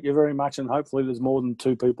 Thank you very much, and hopefully there's more than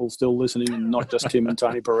 2 people still listening, and not just Tim and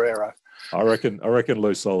Tony Pereira. I reckon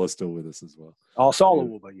Lou Solar's still with us as well. Oh, Solar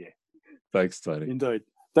will be, yeah. Thanks, Tony. Indeed.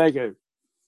 Thank you.